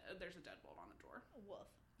there's a deadbolt on the door. Woof.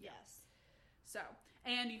 Yes. So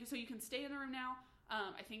you can stay in the room now.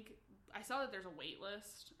 I think I saw that there's a wait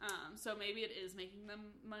list, so maybe it is making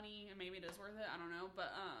them money, and maybe it is worth it. I don't know,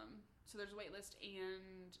 but so there's a wait list,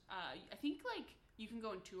 and I think like you can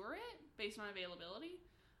go and tour it based on availability.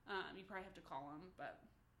 You probably have to call them, but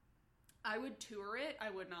I would tour it. I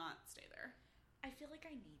would not stay there. I feel like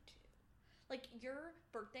I need to. Like, your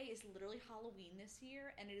birthday is literally Halloween this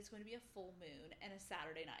year, and it is going to be a full moon and a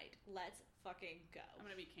Saturday night. Let's fucking go. I'm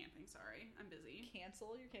going to be camping, sorry. I'm busy.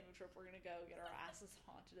 Cancel your camping trip. We're going to go get our asses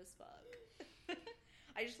haunted as fuck.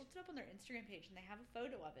 I just looked it up on their Instagram page, and they have a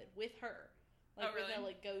photo of it with her. Like, really? with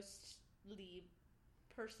a, like, ghostly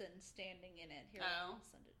person standing in it. Here, I'll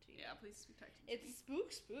send it to you. Yeah, please text me. It's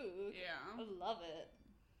spook. Yeah. I love it.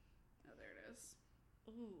 Oh, there it is.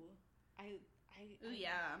 Ooh.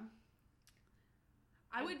 Yeah.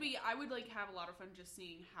 I would like have a lot of fun just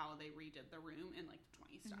seeing how they redid the room in like the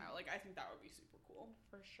 20s style. Like, I think that would be super cool.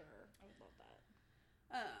 For sure. I would love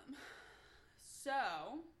that.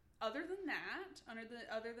 So other than that,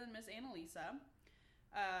 other than Miss Annalisa,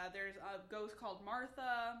 there's a ghost called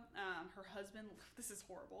Martha. Her husband, this is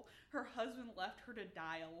horrible. Her husband left her to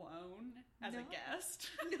die alone as a guest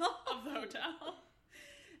of the hotel.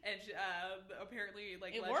 And she, apparently,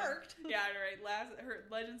 like, it worked. Yeah, right. Her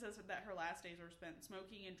legend says that her last days were spent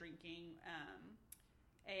smoking and drinking.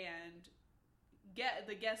 And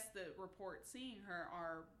the guests that report seeing her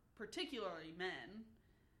are particularly men.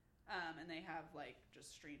 And they have like just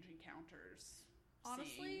strange encounters.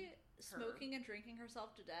 Honestly, smoking and drinking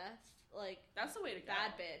herself to death, like, that's the way to go.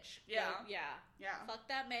 Bad bitch. Yeah. Like, yeah. Fuck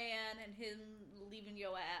that man and him leaving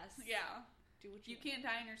your ass. Yeah. Do what you can't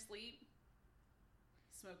die in your sleep.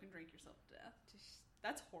 Smoke and drink yourself to death.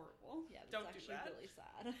 That's horrible. Yeah, that's Don't actually do that. Really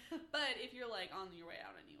sad. But if you're like on your way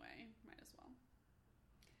out anyway, might as well.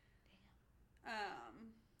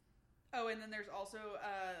 Damn. Oh, and then there's also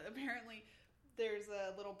apparently there's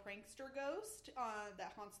a little prankster ghost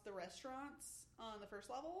that haunts the restaurants on the first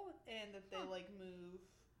level, and that they like move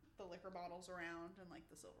the liquor bottles around and like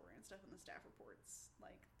the silverware and stuff, and the staff reports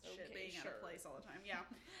like shit being out of place all the time. Yeah.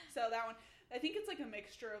 So that one, I think it's like a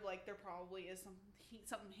mixture of like there probably is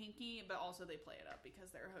something hinky, but also they play it up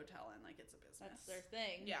because they're a hotel and like it's a business. That's their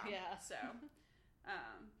thing. Yeah. Yeah. So,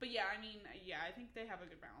 but yeah, I mean, yeah, I think they have a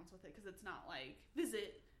good balance with it because it's not like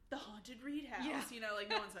visit the haunted Reed house. Yeah. You know, like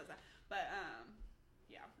no one says that. But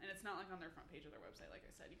yeah, and it's not like on their front page of their website. Like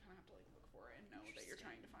I said, you kind of have to like look for it and know that you're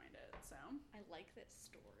trying to find it. So I like this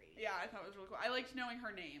story. Yeah, I thought it was really cool. I liked knowing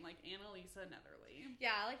her name, like Annalisa Netherly.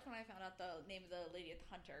 Yeah, I liked when I found out the name of the lady at the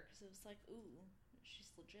Hunter because it was like, ooh,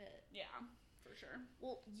 she's legit. Yeah, for sure.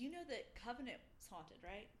 Well, you know that Covenant's haunted,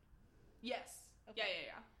 right? Yes.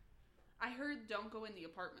 Okay. Yeah. I heard don't go in the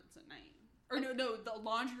apartments at night. Or no, the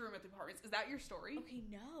laundry room at the apartments. Is that your story? Okay,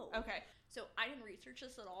 no. Okay. So I didn't research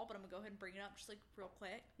this at all, but I'm going to go ahead and bring it up just like real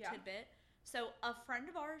quick. Yeah. Tidbit. So a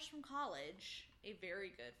friend of ours from college, a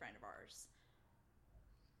very good friend of ours.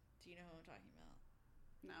 Do you know who I'm talking about?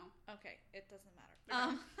 No. Okay, it doesn't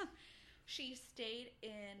matter. Okay. She stayed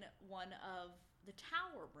in one of the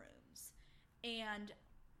tower rooms, and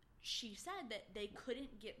she said that they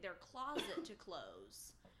couldn't get their closet to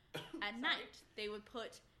close at night. They would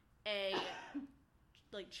put a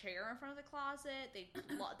like chair in front of the closet.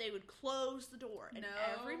 They would close the door, and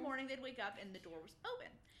every morning they'd wake up and the door was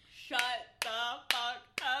open. Shut the fuck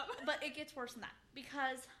up. But it gets worse than that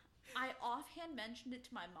because I offhand mentioned it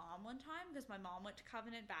to my mom one time because my mom went to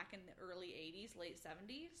Covenant back in the early 80s, late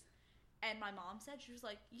 70s. And my mom said, she was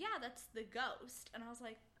like, yeah, that's the ghost. And I was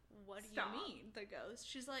like, what do you mean, the ghost?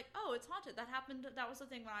 She's like, oh, it's haunted. That happened. That was the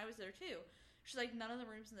thing when I was there, too. She's like, none of the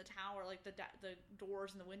rooms in the tower, like, the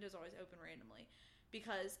doors and the windows always open randomly.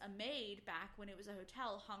 Because a maid, back when it was a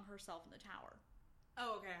hotel, hung herself in the tower.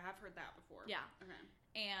 Oh, okay. I have heard that before. Yeah. Okay.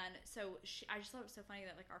 And so I just thought it was so funny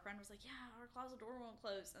that, like, our friend was like, yeah, our closet door won't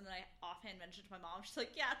close. And then I offhand mentioned to my mom, she's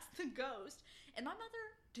like, yeah, it's the ghost. And my mother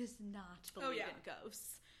does not believe in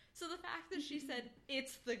ghosts. So the fact that she said,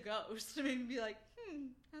 it's the ghost, made me be like,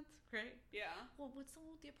 that's great. Yeah. Well, what's the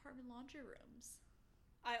one with the apartment laundry rooms?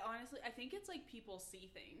 I think it's like people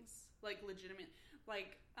see things. Like, legitimate.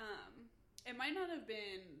 Like, it might not have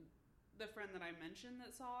been the friend that I mentioned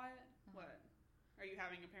that saw it. What? Are you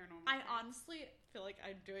having a paranormal I experience? honestly feel like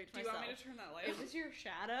I'd do it to myself. Do you want me to turn that light on? It was your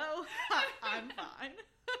shadow. I'm fine.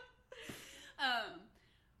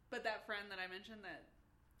 But that friend that I mentioned that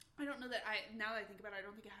I don't know that now that I think about it, I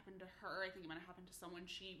don't think it happened to her. I think it might have happened to someone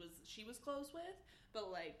she was close with. But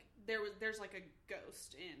like there's like a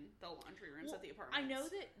ghost in the laundry rooms at the apartment. I know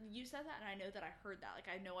that you said that, and I know that I heard that. Like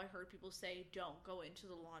I know I heard people say don't go into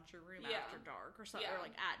the laundry room after dark or something, or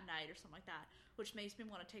like at night or something like that, which makes me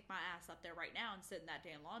want to take my ass up there right now and sit in that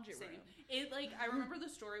damn laundry room. It like I remember the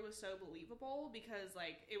story was so believable because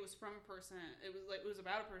like it was from a person. It was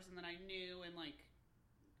about a person that I knew and like.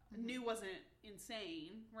 Knew wasn't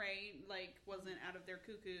insane, right? Like, wasn't out of their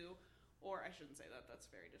cuckoo. Or, I shouldn't say that.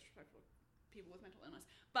 That's very disrespectful. People with mental illness.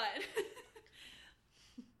 But,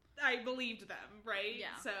 I believed them, right?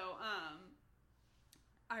 Yeah. So,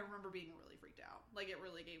 I remember being really freaked out. Like, it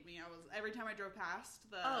really gave me, every time I drove past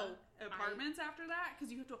the apartments after that,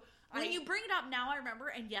 because you have to... When you bring it up now, I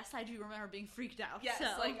remember, and yes, I do remember being freaked out. Yes,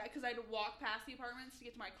 so. like, because I had to walk past the apartments to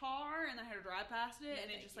get to my car, and then I had to drive past it,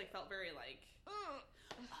 and it just, like, felt very, like... Oh,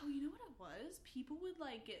 you know what it was? People would,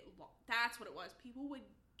 like, get lost. That's what it was. People would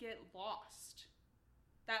get lost.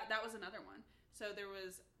 That was another one. So there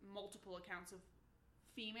was multiple accounts of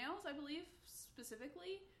females, I believe,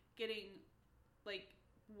 specifically, getting, like,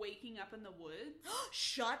 waking up in the woods.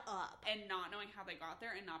 Shut up. And not knowing how they got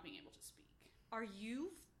there and not being able to speak. Are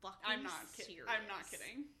you fucking serious? I'm not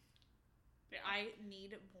kidding. Yeah. I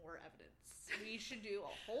need more evidence. We should do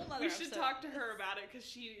a whole nother episode. We should talk to her about it because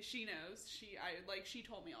she knows. She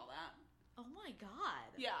told me all that. Oh my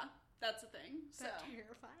god. Yeah, that's the thing. That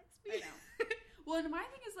terrifies me. I know. Well, and my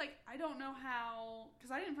thing is like I don't know how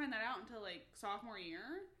because I didn't find that out until like sophomore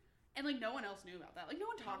year, and like no one else knew about that. Like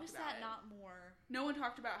no one talked about it. How is that not more? No one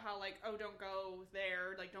talked about how like don't go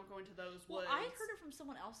there, like don't go into those woods. Well, I heard it from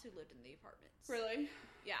someone else who lived in the apartments. Really?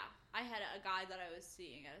 Yeah, I had a guy that I was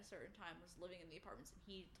seeing at a certain time was living in the apartments, and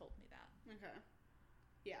he told me that. Okay.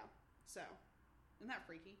 Yeah. So, isn't that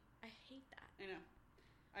freaky? I hate that. I know.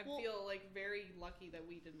 I feel like very lucky that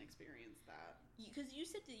we didn't experience that. Because you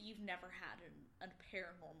said that you've never had a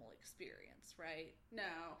paranormal experience, right?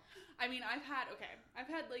 No. I mean, I've had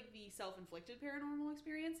like the self-inflicted paranormal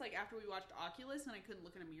experience, like after we watched Oculus and I couldn't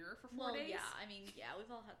look in a mirror for 4 days. Yeah, I mean, yeah, we've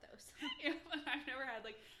all had those. Yeah, but I've never had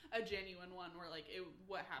like a genuine one where like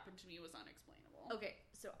what happened to me was unexplainable. Okay,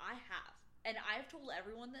 so I have. And I've told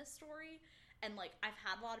everyone this story. And, like, I've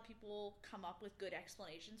had a lot of people come up with good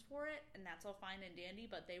explanations for it, and that's all fine and dandy,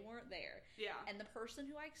 but they weren't there. Yeah. And the person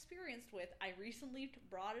who I experienced with, I recently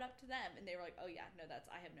brought it up to them, and they were like, oh, yeah, no,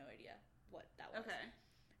 I have no idea what that was. Okay.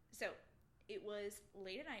 So, it was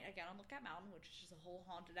late at night, again, on Lookout Mountain, which is just a whole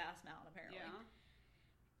haunted-ass mountain, apparently.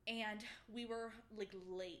 Yeah. And we were, like,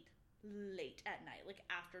 late at night, like,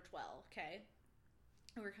 after 12, okay?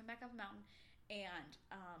 And we were coming back up the mountain, and,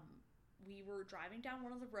 we were driving down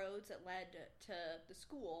one of the roads that led to the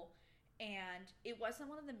school, and it wasn't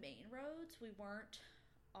one of the main roads. We weren't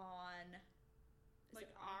on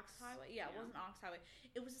like Ox Highway. Yeah, it wasn't Ox Highway.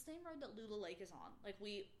 It was the same road that Lula Lake is on. Like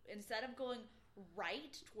we instead of going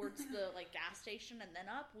right towards the like gas station and then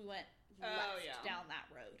up, we went left down that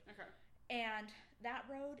road. Okay. And that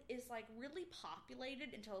road is like really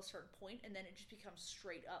populated until a certain point, and then it just becomes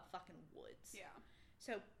straight up fucking woods. Yeah.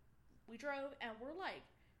 So we drove, and we're like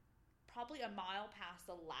probably a mile past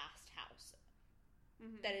the last house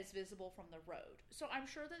that is visible from the road. So I'm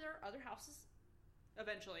sure that there are other houses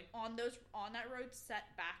eventually on that road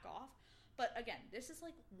set back off. But again, this is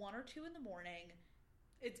like 1 or 2 in the morning.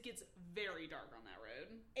 It gets very dark on that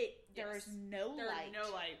road. There is no light. There are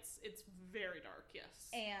no lights. It's very dark,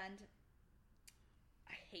 yes. And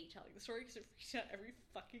I hate telling the story because it freaks out every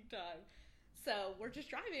fucking time. So we're just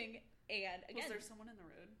driving, and again, was there someone in the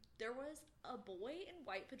road? There was a boy in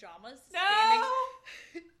white pajamas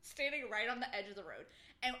standing right on the edge of the road.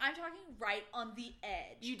 And I'm talking right on the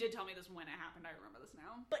edge. You did tell me this when it happened. I remember this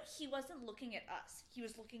now. But he wasn't looking at us. He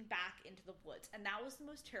was looking back into the woods. And that was the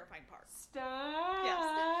most terrifying part. Stop.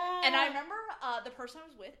 Yes. And I remember the person I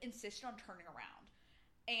was with insisted on turning around.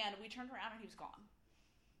 And we turned around and he was gone.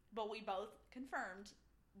 But we both confirmed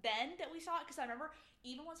then that we saw it. Because I remember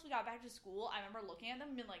even once we got back to school, I remember looking at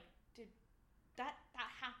them and being like, dude, that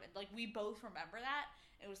happened. Like, we both remember that.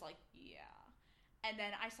 It was like, yeah. And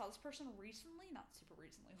then I saw this person recently, not super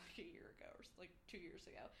recently, like a year ago or like 2 years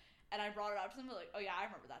ago. And I brought it up to them, like, oh yeah, I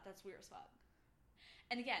remember that. That's weird as fuck.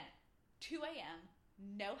 And again, 2 a.m.,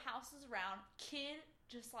 no houses around, kid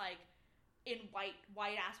just like in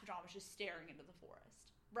white ass pajamas just staring into the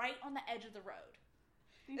forest. Right on the edge of the road.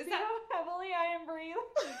 Is that how heavily I am breathing?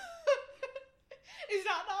 Is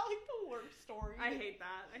that not like the worst story? I hate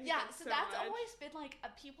that. So that's always been like,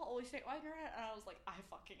 people always say, oh, I've never had, and I was like, I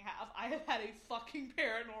fucking have. I have had a fucking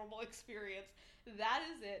paranormal experience. That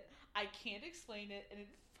is it. I can't explain it, and it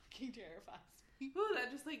fucking terrifies me. Ooh, that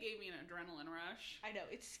just like gave me an adrenaline rush. I know,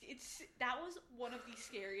 it's that was one of the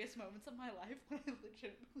scariest moments of my life when I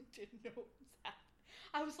legitimately didn't know what was happening.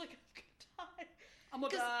 I was like, I'm gonna die. I'm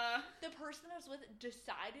gonna die. The person I was with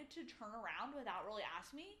decided to turn around without really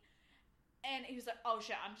asking me. And he was like, oh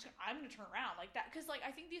shit, I'm gonna turn around like that. Because like, I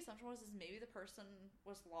think the assumption was maybe the person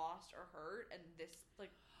was lost or hurt and this like...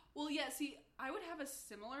 Well, yeah, see, I would have a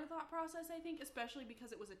similar thought process, I think, especially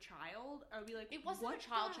because it was a child. I would be like, it wasn't a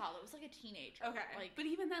child, it was like a teenager. Okay. Like, but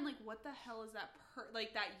even then, like, what the hell is that,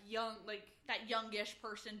 that youngish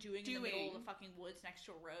person doing in the middle of the fucking woods next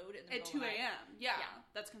to a road in the at 2 a.m. Yeah,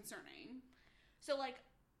 that's concerning. So, like,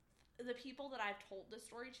 the people that I've told this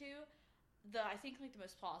story to, I think, like, the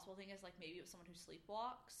most plausible thing is, like, maybe it was someone who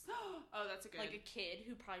sleepwalks. Oh, that's a good... Like, a kid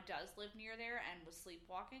who probably does live near there and was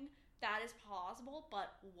sleepwalking. That is plausible,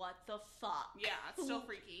 but what the fuck? Yeah, it's still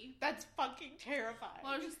freaky. That's fucking terrifying. Well,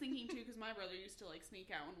 I was just thinking, too, because my brother used to, like, sneak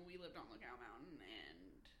out when we lived on Lookout Mountain,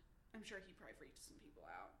 and I'm sure he probably freaked some people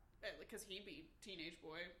out. Because he'd be a teenage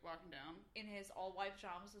boy walking down. In his all-white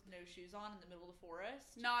pajamas with no shoes on in the middle of the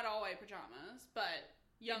forest. Not all-white pajamas, but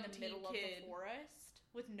young teen kid. In the middle of the forest,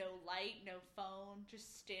 with no light, no phone,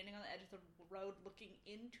 just standing on the edge of the road looking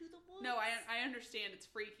into the woods. No, I understand it's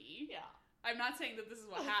freaky. Yeah. I'm not saying that this is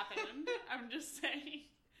what happened. I'm just saying.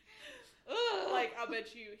 Ugh. Like, I'll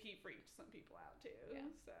bet you he freaked some people out, too. Yeah.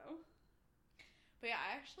 So. But yeah,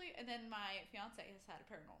 I actually... And then my fiance has had a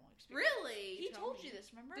paranormal experience. Really? He told you this,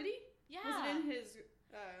 remember? Did he? Yeah. Was it in his...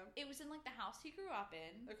 It was in, like, the house he grew up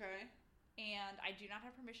in. Okay. And I do not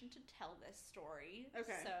have permission to tell this story.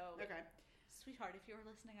 Okay. So... Okay. Sweetheart, if you were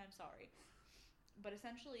listening, I'm sorry. But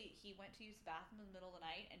essentially, he went to use the bathroom in the middle of the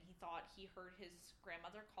night, and he thought he heard his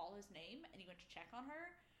grandmother call his name, and he went to check on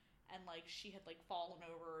her, and, like, she had, like, fallen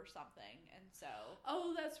over or something, and so...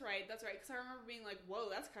 Oh, that's right, because I remember being like,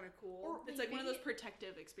 whoa, that's kind of cool. It's, like, one of those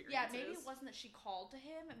protective experiences. Yeah, maybe it wasn't that she called to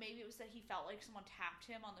him, maybe it was that he felt like someone tapped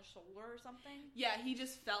him on the shoulder or something. Yeah, he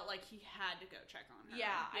just felt like he had to go check on her.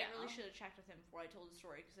 Yeah, I really should have checked with him before I told the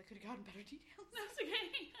story, because I could have gotten better details. That's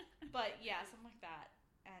okay. But, yeah, something like that,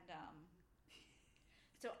 and,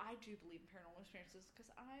 so I do believe in paranormal experiences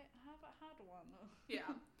because I have had one. Yeah.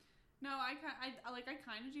 No, I kind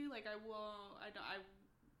of do. Like, I won't. I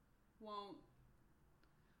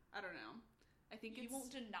don't know. I think you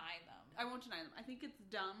won't deny them. I won't deny them. I think it's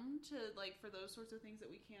dumb to, like, for those sorts of things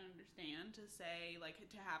that we can't understand, to say, like,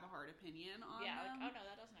 to have a hard opinion on them. Yeah, like, oh no,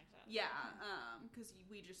 that doesn't exist. Yeah, because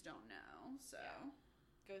we just don't know. So,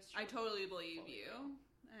 I totally believe you.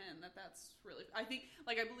 And that's really... I think,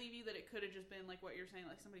 like, I believe you that it could have just been, like, what you're saying,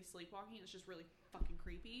 like, somebody sleepwalking. It's just really fucking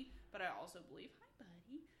creepy. But I also believe, hi,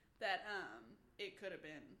 buddy, that, it could have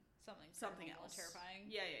been something else. Terrifying.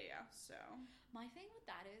 Yeah. So... My thing with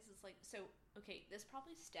that is like... So, okay, this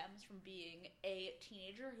probably stems from being a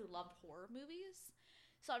teenager who loved horror movies.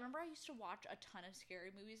 So I remember I used to watch a ton of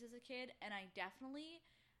scary movies as a kid, and I definitely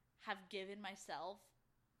have given myself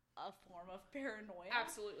a form of paranoia.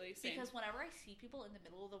 Absolutely, same. Because whenever I see people in the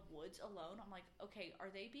middle of the woods alone, I'm like, okay,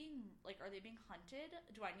 are they being hunted?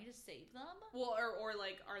 Do I need to save them? Well, or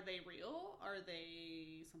like, are they real? Are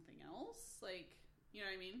they something else? Like, you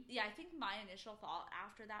know what I mean? Yeah, I think my initial thought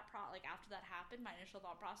after that after that happened, my initial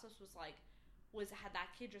thought process was had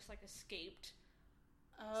that kid just like escaped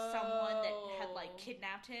someone that had like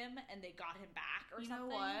kidnapped him and they got him back or something?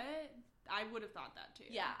 You know what? I would have thought that too.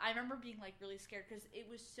 Yeah, I remember being like really scared because it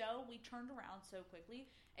was we turned around so quickly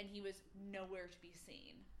and he was nowhere to be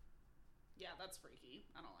seen. Yeah, that's freaky.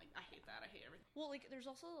 I hate that. I hate everything. Well, like, there's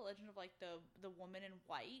also the legend of like the woman in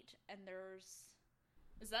white, and there's...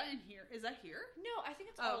 Is that in here? Is that here? No, I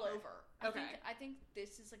think it's all over. Okay. I think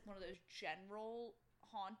this is like one of those general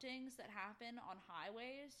hauntings that happen on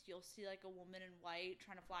highways. You'll see like a woman in white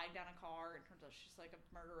trying to flag down a car, and it turns out she's like a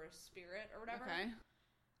murderous spirit or whatever. Okay.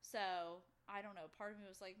 So, I don't know. Part of me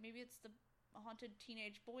was like, maybe it's the haunted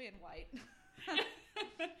teenage boy in white.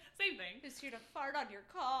 Same thing. Who's here to fart on your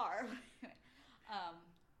car.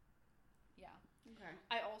 Yeah. Okay.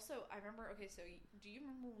 I remember, so do you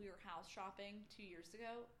remember when we were house shopping 2 years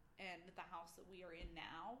ago and the house that we are in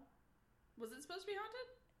now? Was it supposed to be haunted?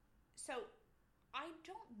 So, I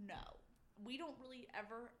don't know. We don't really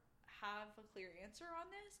ever have a clear answer on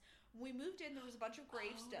this. When we moved in, there was a bunch of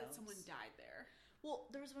gravestones. That someone died there. Well,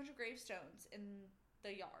 there was a bunch of gravestones in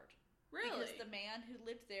the yard. Really? Because the man who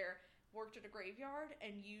lived there worked at a graveyard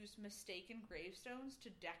and used mistaken gravestones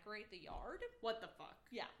to decorate the yard. What the fuck?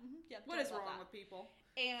 Yeah. Mm-hmm. Yep, what is wrong with people?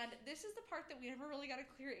 And this is the part that we never really got a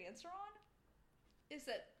clear answer on, is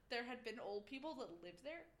that there had been old people that lived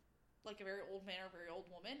there, like a very old man or a very old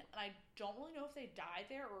woman, and I don't really know if they died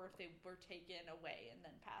there or if they were taken away and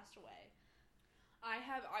then passed away.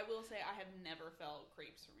 I will say I have never felt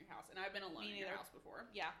creeps from your house, and I've been alone in your house before.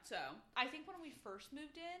 Yeah. So I think when we first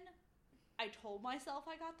moved in, I told myself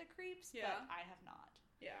I got the creeps, but I have not.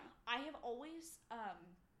 Yeah. I have always,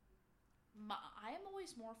 I am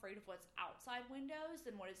always more afraid of what's outside windows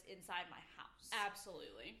than what is inside my house.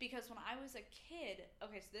 Absolutely. Because when I was a kid,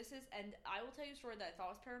 okay, so this is, and I will tell you a story that I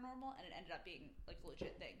thought was paranormal, and it ended up being, like, a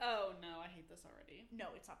legit thing. Oh, no, I hate this already.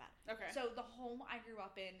 No, it's not bad. Okay. So the home I grew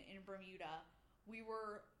up in Bermuda, we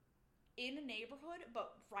were in a neighborhood,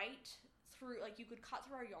 but right through, like, you could cut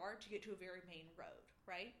through our yard to get to a very main road,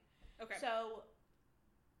 right? Okay. So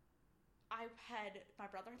my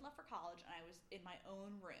brother had left for college, and I was in my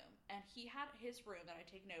own room, and he had his room that I'd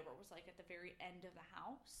taken over was, like, at the very end of the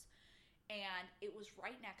house, and it was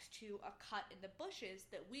right next to a cut in the bushes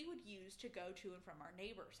that we would use to go to and from our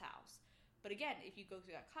neighbor's house. But again, if you go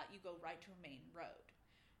through that cut, you go right to a main road.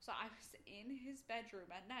 So I was in his bedroom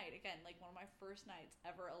at night, again, like one of my first nights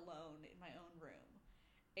ever alone in my own room.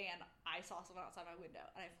 And I saw someone outside my window,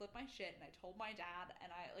 and I flipped my shit, and I told my dad,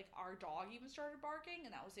 and our dog even started barking,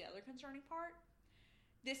 and that was the other concerning part.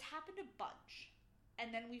 This happened a bunch.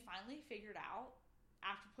 And then we finally figured out,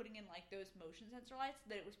 after putting in, like, those motion sensor lights,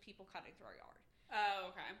 that it was people cutting through our yard.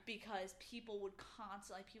 Oh, okay. Because people would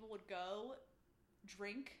go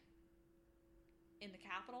drink in the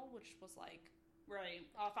Capitol, which was, like, right,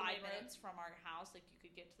 5 minutes from our house, like, you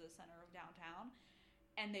could get to the center of downtown,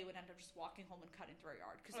 and they would end up just walking home and cutting through our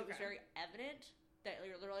yard, because it was very evident that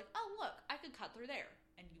they're like, oh, look, I could cut through there,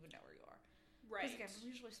 and you would know where you are. Right. Because, again,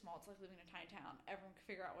 we're usually small, it's like living in a tiny town, everyone could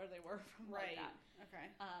figure out where they were from right. like that.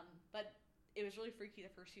 Okay. But it was really freaky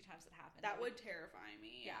the first few times it happened. That would terrify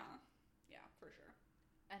me, yeah. Yeah, for sure.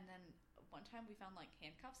 And then one time we found, like,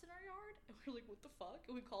 handcuffs in our yard, and we were like, what the fuck?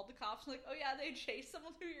 And we called the cops, and like, oh yeah, they chased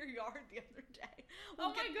someone through your yard the other day.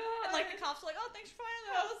 Oh my god! And, like, the cops were like, oh, thanks for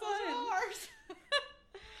finding those. Those are ours.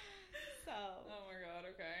 So. Oh my god,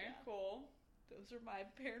 okay. Yeah. Cool. Those are my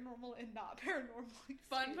paranormal and not paranormal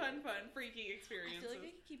experiences. Fun. Freaky experiences. I feel like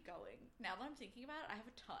we can keep going. Now that I'm thinking about it, I have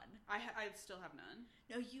a ton. I still have none.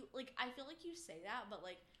 No, I feel like you say that, but,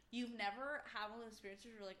 like, you've never had one of those experiences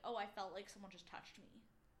where you're like, oh, I felt like someone just touched me.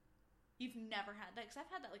 You've never had that? Because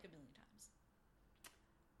I've had that, like, a million times.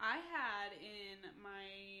 I had in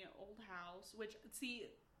my old house, which, see,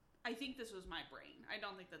 I think this was my brain. I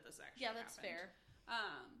don't think that this actually happened. Yeah, that's fair.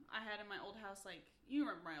 I had in my old house, like, you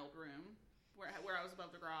remember my old room where I was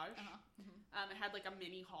above the garage? Uh-huh. Mm-hmm. It had, like, a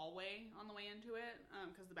mini hallway on the way into it,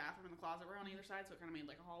 because the bathroom and the closet were on either side, so it kind of made,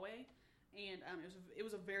 like, a hallway. And it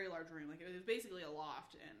was a very large room. Like, it was basically a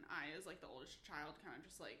loft, and I, as, like, the oldest child, kind of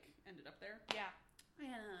just, like, ended up there. Yeah.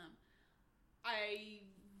 And I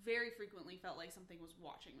very frequently felt like something was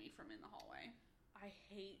watching me from in the hallway. I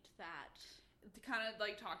hate that. Kind of,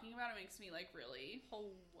 like, talking about it makes me, like, really...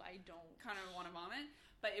 Oh, I don't... kind of want to vomit.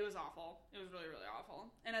 But it was awful. It was really, really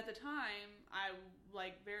awful. And at the time, I,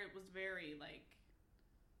 like, was very, like...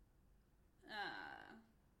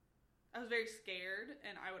 I was very scared,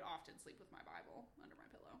 and I would often sleep with my Bible under my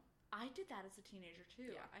pillow. I did that as a teenager,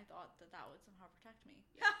 too. Yeah. I thought that would somehow protect me.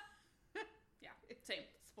 Yeah. Yeah, same.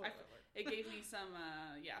 Spoiler alert. It gave me some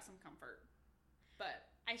comfort.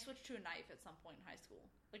 But... I switched to a knife at some point in high school.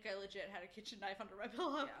 Like, I legit had a kitchen knife under my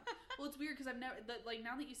pillow. Yeah. Well, it's weird because I've never, like,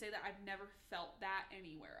 now that you say that, I've never felt that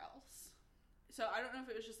anywhere else. So I don't know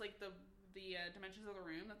if it was just, like, the dimensions of the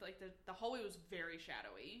room, that, like, the hallway was very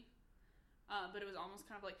shadowy. But it was almost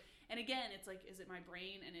kind of like, and again, it's like, is it my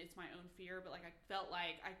brain and it's my own fear? But, like, I felt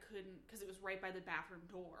like I couldn't, because it was right by the bathroom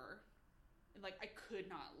door. And, like, I could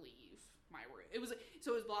not leave my room. It was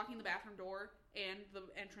blocking the bathroom door and the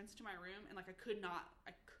entrance to my room, and, like, I could not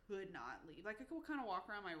leave. Like, I could kind of walk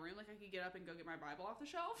around my room, like, I could get up and go get my Bible off the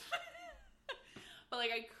shelf. But,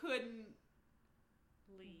 like, I couldn't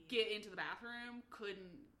get into the bathroom,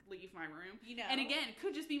 couldn't leave my room. You know. And again, it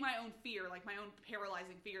could just be my own fear, like, my own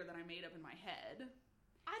paralyzing fear that I made up in my head.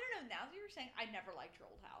 I don't know, now that you're saying, I never liked your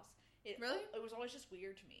old house. Really? It was always just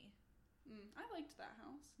weird to me. I liked that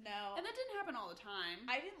house. No. And that didn't happen all the time.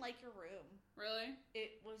 I didn't like your room. Really?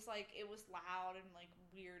 It was loud and, like,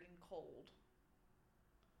 weird and cold.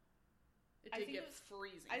 It did get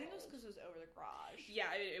freezing cold. I think it was because it was over the garage.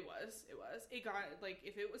 Yeah, it was. It got, like,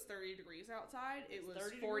 if it was 30 degrees outside, it was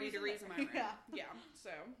 40 degrees degrees in my room. Yeah. Yeah.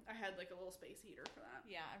 So, I had, like, a little space heater for that.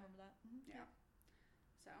 Yeah, I remember that. Mm-hmm. Yeah.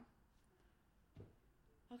 So.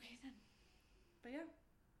 Okay, then. But, yeah.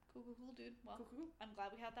 Cool, dude. Well, cool. I'm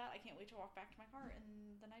glad we had that. I can't wait to walk back to my car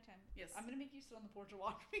in the nighttime. Yes. I'm going to make you sit on the porch and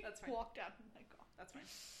watch me That's fine. walk down in my car. That's fine.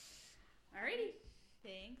 Alrighty.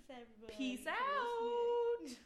 Thanks, everybody. Peace out.